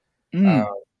 Uh, Mm,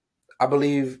 I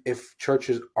believe if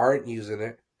churches aren't using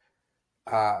it,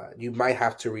 you might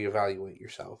have to reevaluate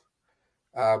yourself,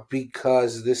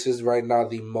 because this is right now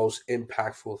the most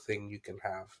impactful thing you can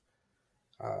have.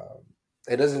 Um,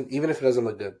 it doesn't, even if it doesn't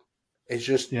look good, it's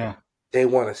just yeah. they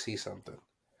want to see something.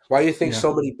 Why do you think Yeah.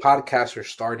 so many podcasts are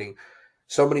starting?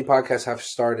 So many podcasts have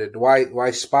started. Why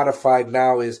Spotify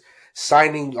now is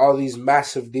signing all these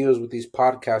massive deals with these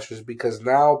podcasters, because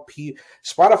now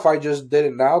Spotify just did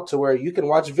it now to where you can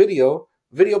watch video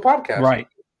podcasts. Right.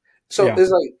 So Yeah. it's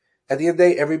like at the end of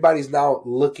the day, everybody's now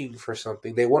looking for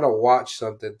something. They want to watch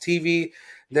something. TV,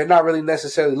 they're not really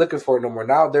necessarily looking for it no more.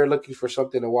 Now they're looking for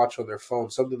something to watch on their phone,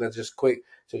 something that's just quick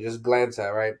to just glance at,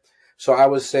 right? So I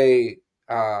would say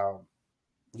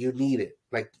you need it.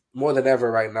 Like more than ever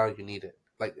right now, you need it.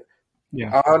 Like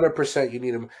Yeah. 100% you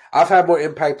need them. I've had more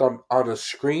impact on a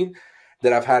screen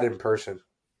than I've had in person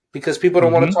because people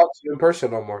don't want to Hmm. talk to you in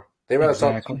person no more. They rather talk to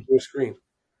you Exactly. through a screen,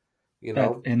 you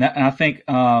know? And I think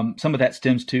some of that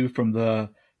stems too from the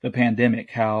pandemic,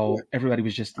 Yeah. how everybody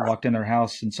was just locked in their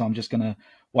house, and so I'm just gonna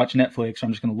watch Netflix, or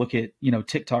I'm just gonna look at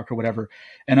TikTok or whatever.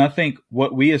 And I think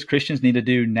what we as Christians need to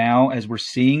do now, as we're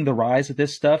seeing the rise of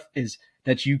this stuff, is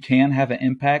that you can have an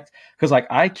impact. Because like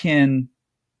I can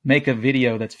make a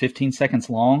video that's 15 seconds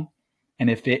long, and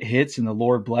if it hits and the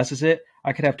Lord blesses it,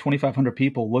 I could have 2,500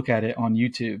 people look at it on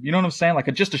YouTube. You know what I'm saying?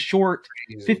 Like just a short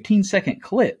Easy. 15-second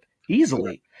clip, Yeah.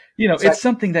 easily. It's like, It's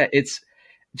something that it's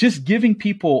just giving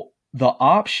people the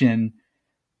option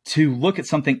to look at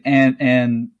something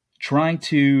and trying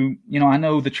to, I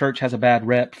know the church has a bad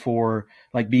rep for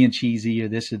like being cheesy or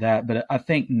this or that, but I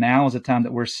think now is the time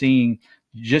that we're seeing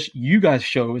just you guys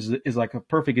show is like a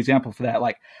perfect example for that.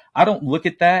 Like I don't look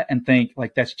at that and think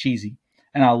like that's cheesy.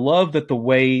 And I love that the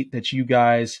way that you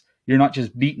guys, you're not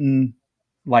just beating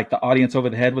like the audience over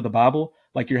the head with the Bible,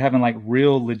 like you're having like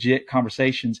real legit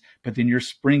conversations, but then you're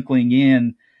sprinkling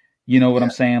in, you know what I'm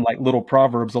yeah, saying, like little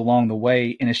proverbs along the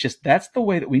way. And it's just that's the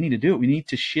way that we need to do it. We need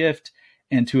to shift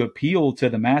and to appeal to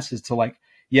the masses to like,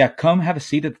 yeah, come have a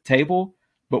seat at the table,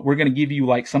 but we're going to give you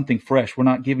like something fresh. We're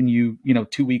not giving you,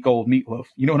 2-week old meatloaf.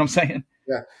 You know what I'm saying?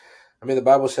 yeah. I mean, the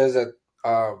Bible says that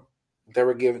they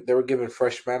were given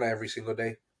fresh manna every single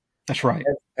day, That's right.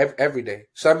 every day.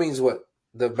 So that means what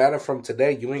the manna from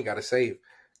today you ain't got to save.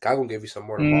 God gonna give you some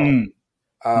more tomorrow. Mm,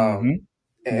 Um,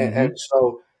 mm-hmm,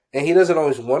 mm-hmm. and He doesn't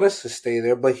always want us to stay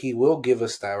there, but He will give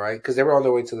us that, right? Because they were on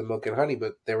their way to the milk and honey,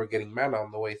 but they were getting manna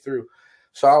on the way through.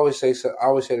 So I always say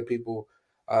to people,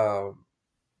 um,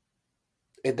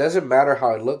 it doesn't matter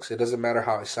how it looks, it doesn't matter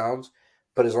how it sounds,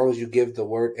 but as long as you give the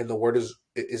word and the word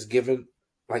is given,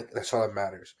 like that's all that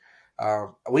matters.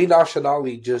 We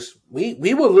nonchalantly just we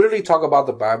will literally talk about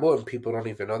the Bible and people don't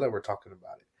even know that we're talking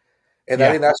about it. And I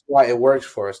Yeah. think that's why it works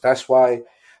for us. That's why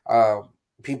um,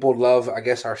 people love, I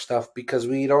guess, our stuff because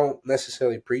we don't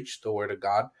necessarily preach the word of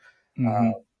God, uh, Mm-hmm.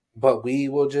 but we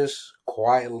will just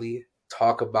quietly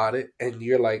talk about it, and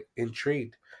you're like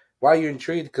intrigued. Why are you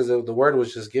intrigued? Because the word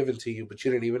was just given to you, but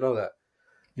you didn't even know that.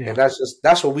 And Yeah.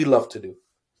 that's what we love to do.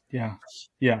 Yeah.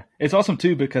 Yeah. It's awesome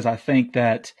too, because I think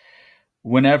that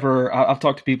whenever I've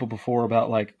talked to people before about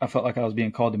like I felt like I was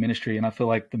being called to ministry, and I feel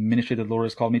like the ministry that the Lord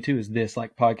has called me to is this,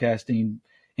 like podcasting,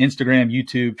 Instagram,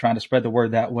 YouTube, trying to spread the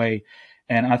word that way.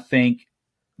 And I think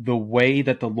the way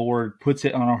that the Lord puts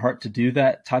it on our heart to do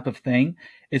that type of thing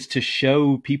is to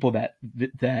show people that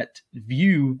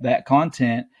view that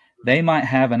content, they might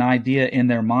have an idea in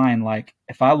their mind. Like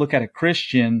if I look at a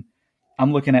Christian,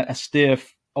 I'm looking at a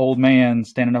stiff old man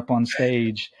standing up on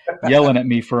stage yelling at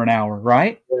me for an hour,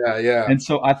 right? Yeah, yeah, And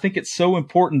so I think it's so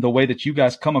important the way that you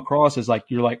guys come across as like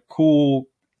you're like cool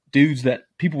dudes that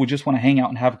people would just want to hang out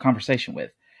and have a conversation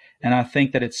with. And I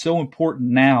think that it's so important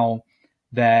now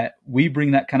that we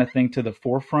bring that kind of thing to the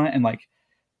forefront and like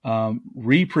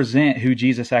represent who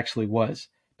Jesus actually was,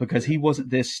 because he wasn't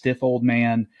this stiff old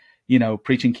man,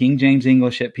 preaching King James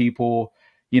English at people.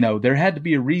 There had to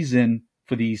be a reason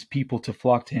for these people to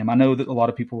flock to him. I know that a lot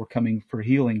of people were coming for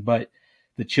healing, but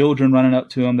the children running up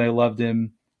to him, they loved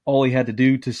him. All he had to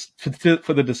do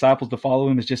for the disciples to follow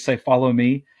him is just say, "Follow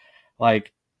me."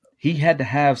 Like he had to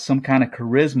have some kind of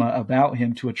charisma about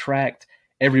him to attract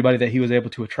everybody that he was able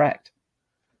to attract.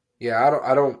 yeah.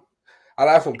 I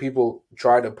laugh when people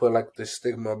try to put like this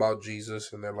stigma about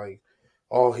Jesus, and they're like,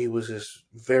 "Oh, he was this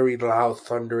very loud,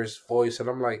 thunderous voice," and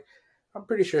I'm like, I'm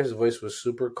pretty sure his voice was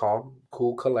super calm,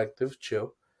 cool, collective,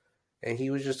 chill, and he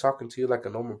was just talking to you like a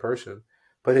normal person.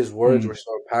 But his words were Mm,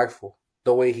 so impactful.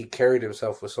 The way he carried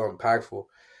himself was so impactful,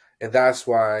 and that's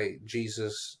why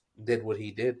Jesus did what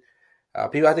he did. I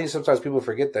think sometimes people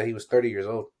forget that he was 30 years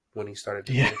old when he started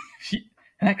his yeah, ministry. isn't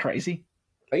that crazy?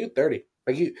 Like you 30,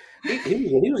 like he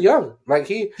was young. Like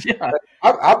Yeah,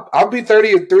 I'll be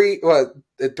 30 in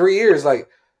 3 years. Like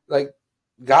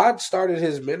God started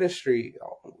his ministry.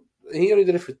 He only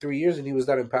did it for 3 years, and he was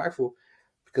that impactful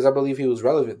because I believe he was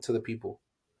relevant to the people.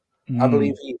 I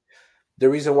believe mm, the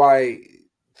reason why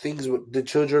the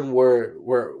children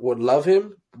would loved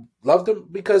him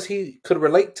because he could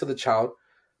relate to the child,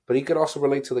 but he could also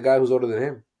relate to the guy who's older than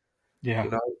him. yeah,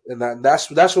 And that's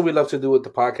what we love to do with the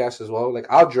podcast as well.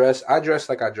 Like I dress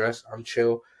like I dress. I'm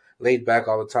chill, laid back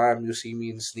all the time. You see me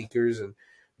in sneakers and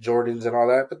Jordans and all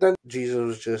that. But then Jesus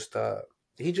was just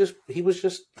he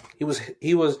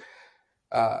was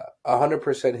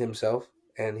 100% himself,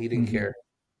 and he didn't Mm-hmm. care.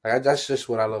 Like, that's just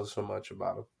what I love so much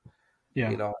about him, Yeah.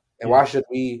 you know. And Yeah. why should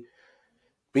we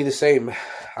be the same?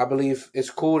 I believe it's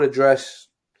cool to dress.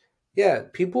 Yeah,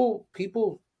 people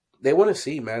they want to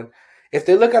see, man. If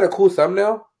they look at a cool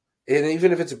thumbnail, and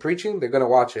even if it's a preaching, they're gonna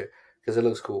watch it because it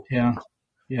looks cool, Yeah.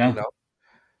 you Yeah. know.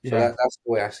 So Yeah. that's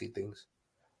the way I see things.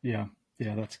 Yeah.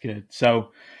 Yeah. That's good.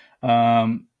 So,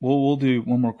 we'll do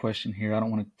one more question here. I don't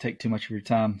want to take too much of your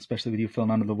time, especially with you feeling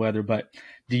under the weather. But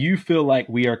do you feel like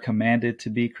we are commanded to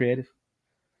be creative,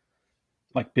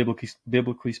 like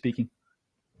biblically speaking?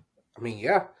 I mean,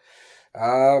 yeah.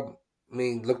 I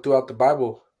mean, look throughout the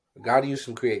Bible. God used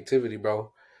some creativity,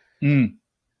 bro. Mm.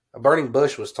 A burning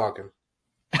bush was talking.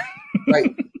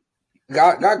 Like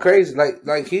God crazy.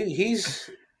 Like he's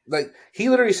like he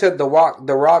literally said the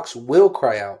rocks will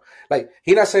cry out. Like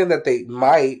he's not saying that they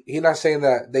might. He's not saying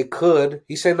that they could.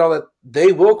 He's saying no, that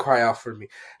they will cry out for me.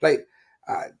 Like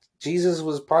uh, Jesus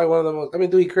was probably one of the most. I mean,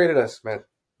 dude, he created us, man.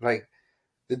 Like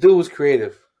the dude was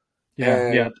creative, Yeah.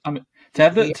 and Yeah. I mean, to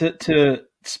have he to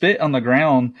spit on the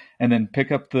ground and then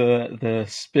pick up the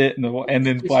spit and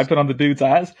then wipe it on the dude's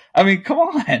eyes. I mean, come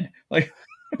on. Like,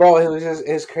 bro, it was just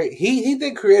it's crazy. He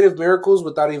did creative miracles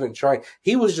without even trying.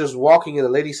 He was just walking, and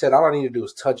the lady said, "All I need to do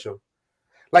is touch him."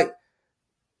 Like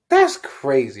that's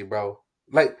crazy, bro.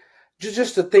 Like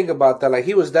just to think about that. Like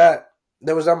he was that.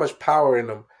 There was that much power in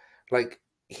him. Like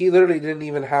he literally didn't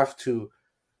even have to.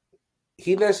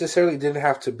 He necessarily didn't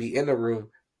have to be in the room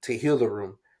to heal the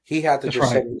room. He had to that's just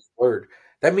say right. his word.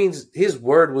 That means his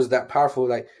word was that powerful.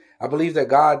 Like I believe that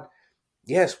God.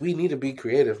 Yes, we need to be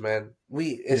creative, man. Yeah.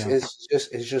 It's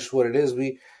just what it is.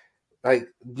 We like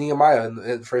Nehemiah,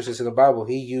 for instance, in the Bible,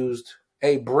 he used,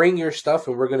 "Hey, bring your stuff,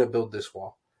 and we're gonna build this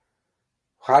wall."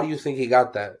 How do you think he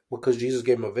got that? Because Jesus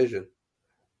gave him a vision.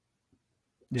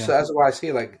 So Yeah. that's why I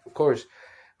see, like, of course,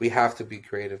 we have to be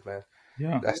creative, man.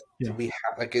 Yeah. That's Yeah.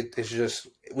 like it's just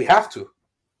we have to.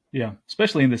 Yeah,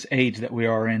 especially in this age that we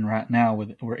are in right now,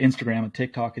 with where Instagram and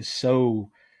TikTok is so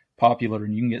popular,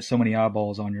 and you can get so many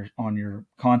eyeballs on your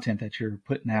content that you're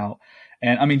putting out.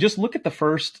 And I mean, just look at the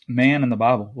first man in the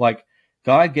Bible. Like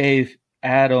God gave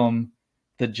Adam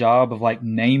the job of like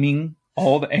naming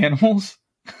all the animals.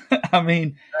 I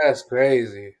mean, That's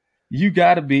crazy. you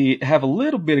got to be have a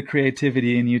little bit of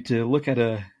creativity in you to look at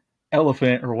a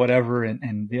elephant or whatever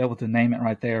and be able to name it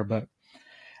right there. But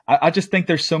I just think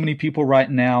there's so many people right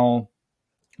now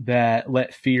that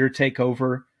let fear take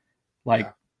over,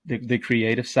 like Yeah. the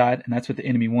creative side. And that's what the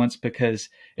enemy wants, because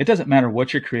it doesn't matter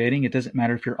what you're creating. It doesn't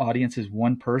matter if your audience is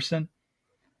one person.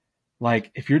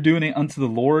 Like if you're doing it unto the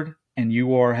Lord and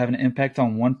you are having an impact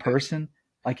on one person,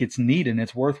 like it's neat and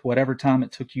it's worth whatever time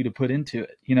it took you to put into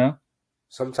it, you know?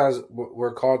 Sometimes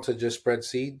we're called to just spread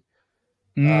seed.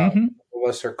 Mm-hmm. Some of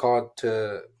us are called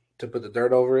to put the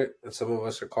dirt over it, and some of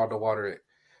us are called to water it,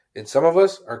 and some of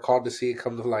us are called to see it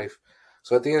come to life.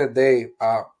 So at the end of the day,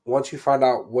 once you find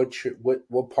out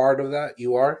what part of that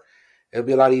you are, it'll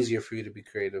be a lot easier for you to be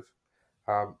creative.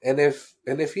 And if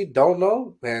you don't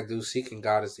know, man, dude, seeking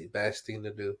God is the best thing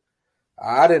to do.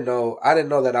 I didn't know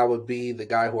that I would be the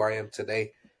guy who I am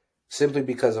today, simply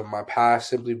because of my past,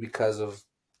 simply because of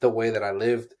the way that I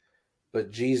lived. But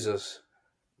Jesus,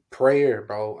 prayer,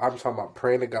 bro. I'm talking about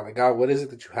praying to God. Like, God, what is it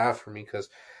that you have for me? Because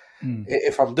Mm.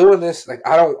 if I'm doing this, like,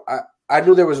 I don't. I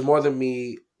knew there was more than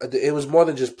me. It was more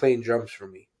than just playing drums for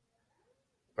me.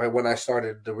 Right when I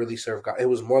started to really serve God, it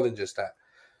was more than just that.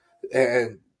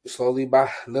 And slowly,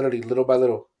 by literally, little by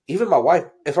little, even my wife.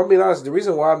 If I'm being honest, the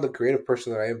reason why I'm the creative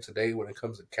person that I am today, when it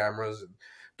comes to cameras and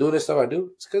doing this stuff I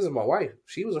do, it's because of my wife.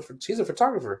 She's a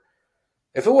photographer.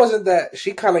 If it wasn't that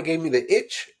she kind of gave me the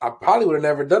itch, I probably would have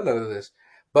never done none of this.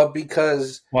 But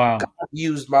because Wow. God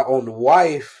used my own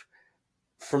wife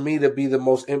for me to be the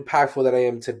most impactful that I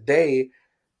am today,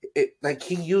 it like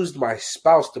he used my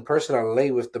spouse, the person I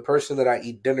lay with, the person that I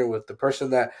eat dinner with, the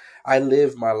person that I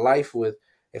live my life with.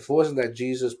 If it wasn't that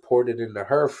Jesus poured it into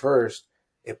her first,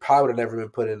 it probably would have never been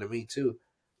put into me too.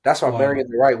 That's why I'm Wow. marrying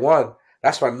the right one.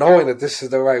 That's why knowing that this is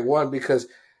the right one, because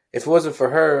if it wasn't for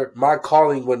her, my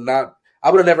calling would not. I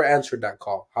would have never answered that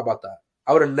call. How about that?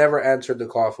 I would have never answered the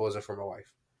call if it wasn't for my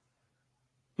wife.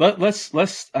 Let's.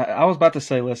 I was about to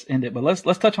say let's end it, but let's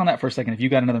touch on that for a second. If you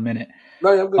got another minute,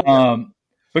 No, yeah, I'm good. Yeah, um,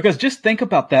 because just think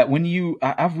about that.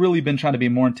 I've really been trying to be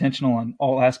more intentional on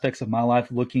all aspects of my life,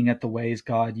 looking at the ways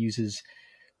God uses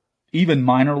even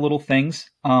minor little things.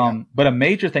 yeah, But a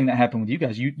major thing that happened with you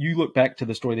guys, you look back to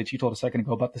the story that you told a second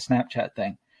ago about the Snapchat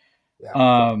thing.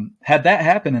 yeah. Had that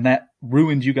happened and that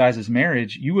ruined you guys'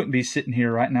 marriage, you wouldn't be sitting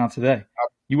here right now today.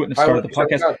 You wouldn't have I started would the be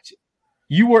shutting podcast.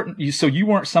 down. You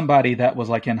weren't somebody that was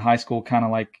like in high school, kind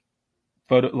of like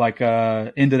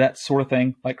into that sort of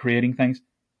thing, like creating things.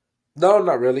 No,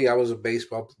 not really. I was a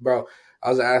baseball bro. I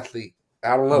was an athlete.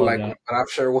 I don't I look love like one, that. but I'm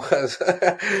sure was.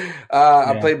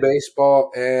 I Yeah. played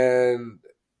baseball, and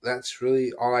that's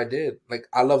really all I did. Like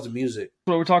I loved music.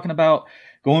 What we're talking about,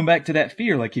 going back to that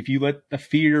fear, like if you let the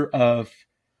fear of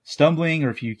stumbling, or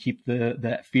if you keep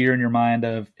that fear in your mind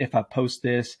of, if I post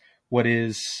this, what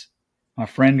is my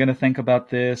friend going to think about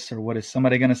this, or what is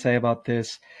somebody going to say about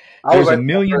this? I was There's a like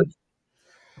million.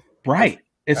 at, Right.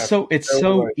 It's at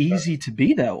so like easy to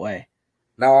be that way.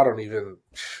 now I don't even.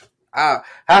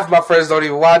 Half my friends don't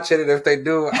even watch it, and if they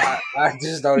do, I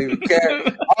just don't even care.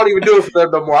 I don't even do it for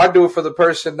them no more. I do it for the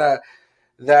person that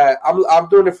I'm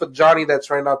doing it for Johnny that's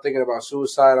right now thinking about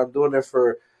suicide. I'm doing it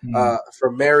for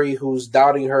Mary who's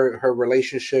doubting her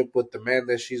relationship with the man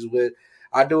that she's with.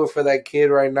 I do it for that kid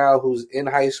right now who's in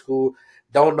high school,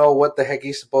 don't know what the heck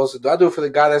he's supposed to do. I do it for the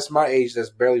guy that's my age that's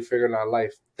barely figuring out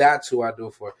life. That's who I do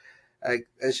it for. Like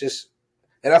it's just,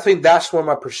 and I think that's when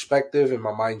my perspective and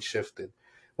my mind shifted.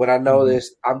 When I know Mm-hmm.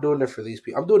 this, I'm doing it for these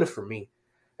people. I'm doing it for me.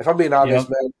 If I'm being honest,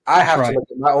 Yep. man, I That's have to right. look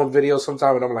at my own videos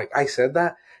sometime and I'm like, I said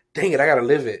that? Dang it, I gotta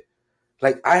live it.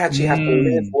 Like I actually have to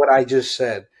live Mm. what I just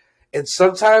said. And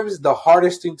sometimes the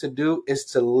hardest thing to do is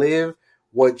to live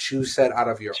what you said out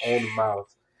of your own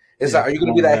mouth. It's like, Yeah. are you Come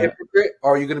gonna be on with that that. hypocrite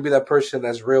or are you gonna be that person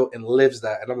that's real and lives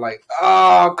that? And I'm like,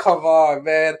 oh, come on,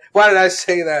 man. Why did I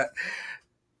say that?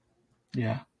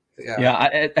 Yeah. Yeah.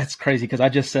 Yeah. That's crazy, because I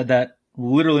just said that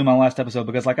literally my last episode,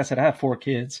 because like I said, I have 4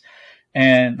 kids.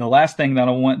 And the last thing that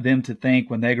I want them to think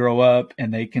when they grow up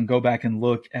and they can go back and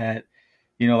look at,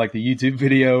 like the YouTube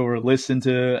video, or listen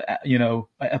to, an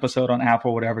episode on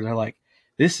Apple or whatever, they're like,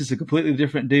 this is a completely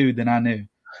different dude than I knew.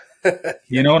 You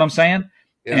Yeah. know what I'm saying?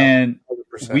 Yeah. And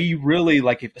 100%. we really,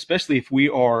 like, especially if we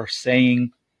are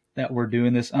saying that we're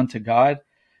doing this unto God,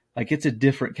 like, it's a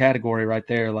different category right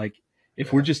there. Like,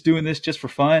 if we're Yeah. just doing this just for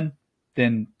fun,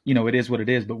 then, it is what it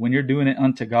is. But when you're doing it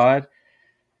unto God,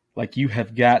 like, you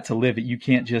have got to live it. You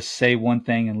can't just say one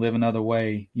thing and live another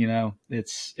way.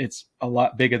 It's a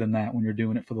lot bigger than that when you're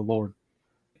doing it for the Lord.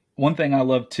 One thing I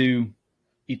love too,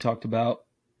 you talked about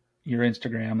your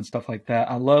Instagram and stuff like that.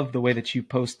 I love the way that you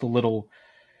post the little,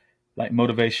 like,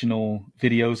 motivational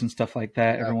videos and stuff like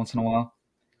that Yeah. every once in a while.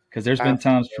 Because there's been Have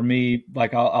times for me,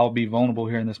 like, I'll be vulnerable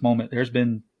here in this moment. There's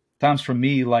been times for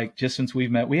me, like, just since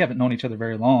we've met, we haven't known each other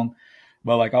very long,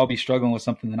 but like, I'll be struggling with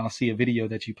something and I'll see a video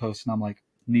that you post and I'm like,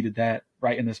 needed that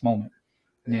right in this moment,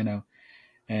 yeah. you know.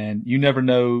 And you never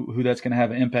know who that's going to have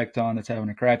an impact on, that's having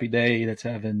a crappy day, that's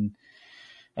having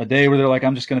a day where they're like,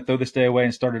 I'm just going to throw this day away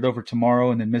and start it over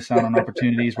tomorrow, and then miss out on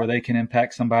opportunities where they can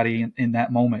impact somebody in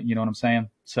that moment. You know what I'm saying?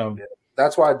 So, Yeah.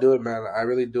 That's why I do it, man. I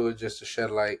really do it just to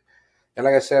shed light. And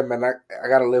like I said, man, I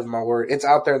gotta live my word. It's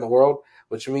out there in the world,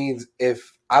 which means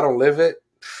if I don't live it,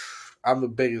 I'm the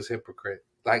biggest hypocrite.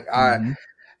 Like mm-hmm.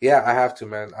 yeah, I have to,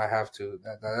 man. I have to.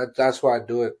 That's why I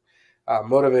do it.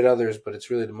 Motivate others, but it's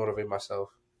really to motivate myself.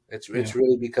 Yeah, It's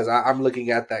really because I'm looking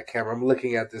at that camera. I'm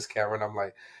looking at this camera, and I'm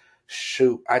like,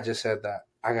 shoot, I just said that.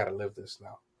 I gotta live this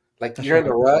now. Like that's you're in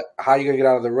the right. rut. How are you gonna get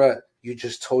out of the rut? You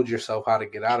just told yourself how to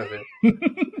get out of it.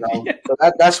 Yeah. So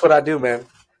that's what I do, man.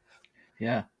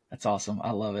 Yeah, that's awesome.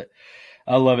 I love it.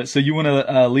 I love it. So you want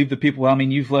to leave the people? I mean,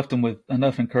 you've left them with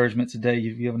enough encouragement today.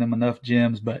 You've given them enough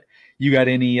gems, but you got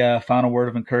any final word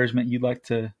of encouragement you'd like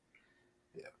Yeah.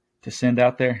 to send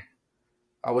out there?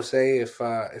 I would say if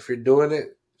you're doing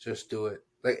it, just do it.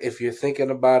 Like if you're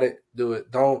thinking about it, do it.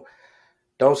 Don't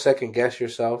second guess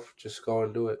yourself. Just go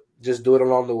and do it. Just do it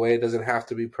along the way. It doesn't have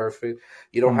to be perfect.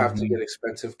 You don't have to Mm-hmm. get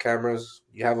expensive cameras.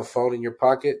 You have a phone in your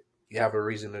pocket. You have a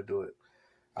reason to do it.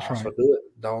 That's So right. do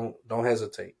it. Don't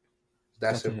hesitate.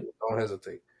 That's That's it. simple. Don't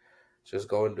hesitate. Just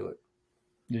go and do it.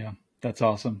 Yeah, that's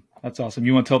awesome. That's awesome.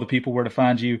 You want to tell the people where to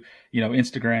find you?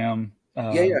 Instagram.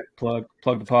 Yeah, yeah. Plug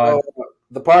the So pod.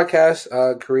 the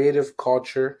podcast, Creative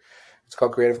Culture. It's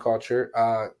called Creative Culture.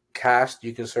 Cast.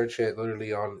 You can search it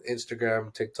literally on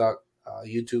Instagram, TikTok,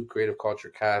 YouTube. Creative Culture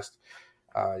Cast.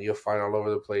 You'll find all over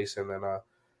the place, and then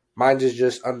mine is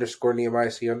just underscore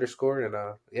Nehemiah C underscore, and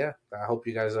yeah, I hope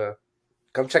you guys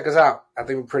come check us out. I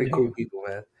think we're pretty Yeah, cool people,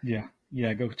 man. yeah,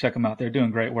 yeah. Go check them out. They're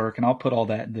doing great work, and I'll put all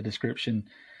that in the description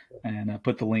and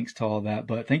put the links to all that.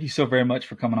 But thank you so very much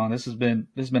for coming on. This has been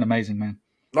amazing, man.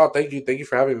 No, thank you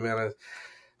for having me, man.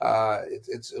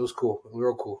 It was cool,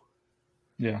 real cool.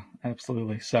 Yeah,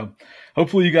 absolutely. So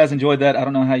hopefully you guys enjoyed that. I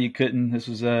don't know how you couldn't. This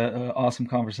was a awesome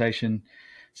conversation.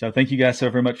 So thank you guys so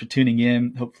very much for tuning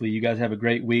in. Hopefully you guys have a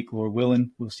great week, Lord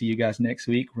willing. We'll see you guys next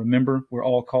week. Remember, we're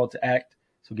all called to act,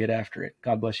 so get after it.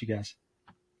 God bless you guys.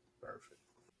 Perfect.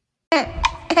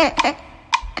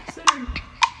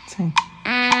 Sing.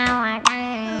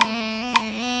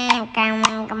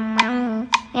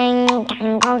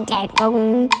 Con chạy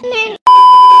cùng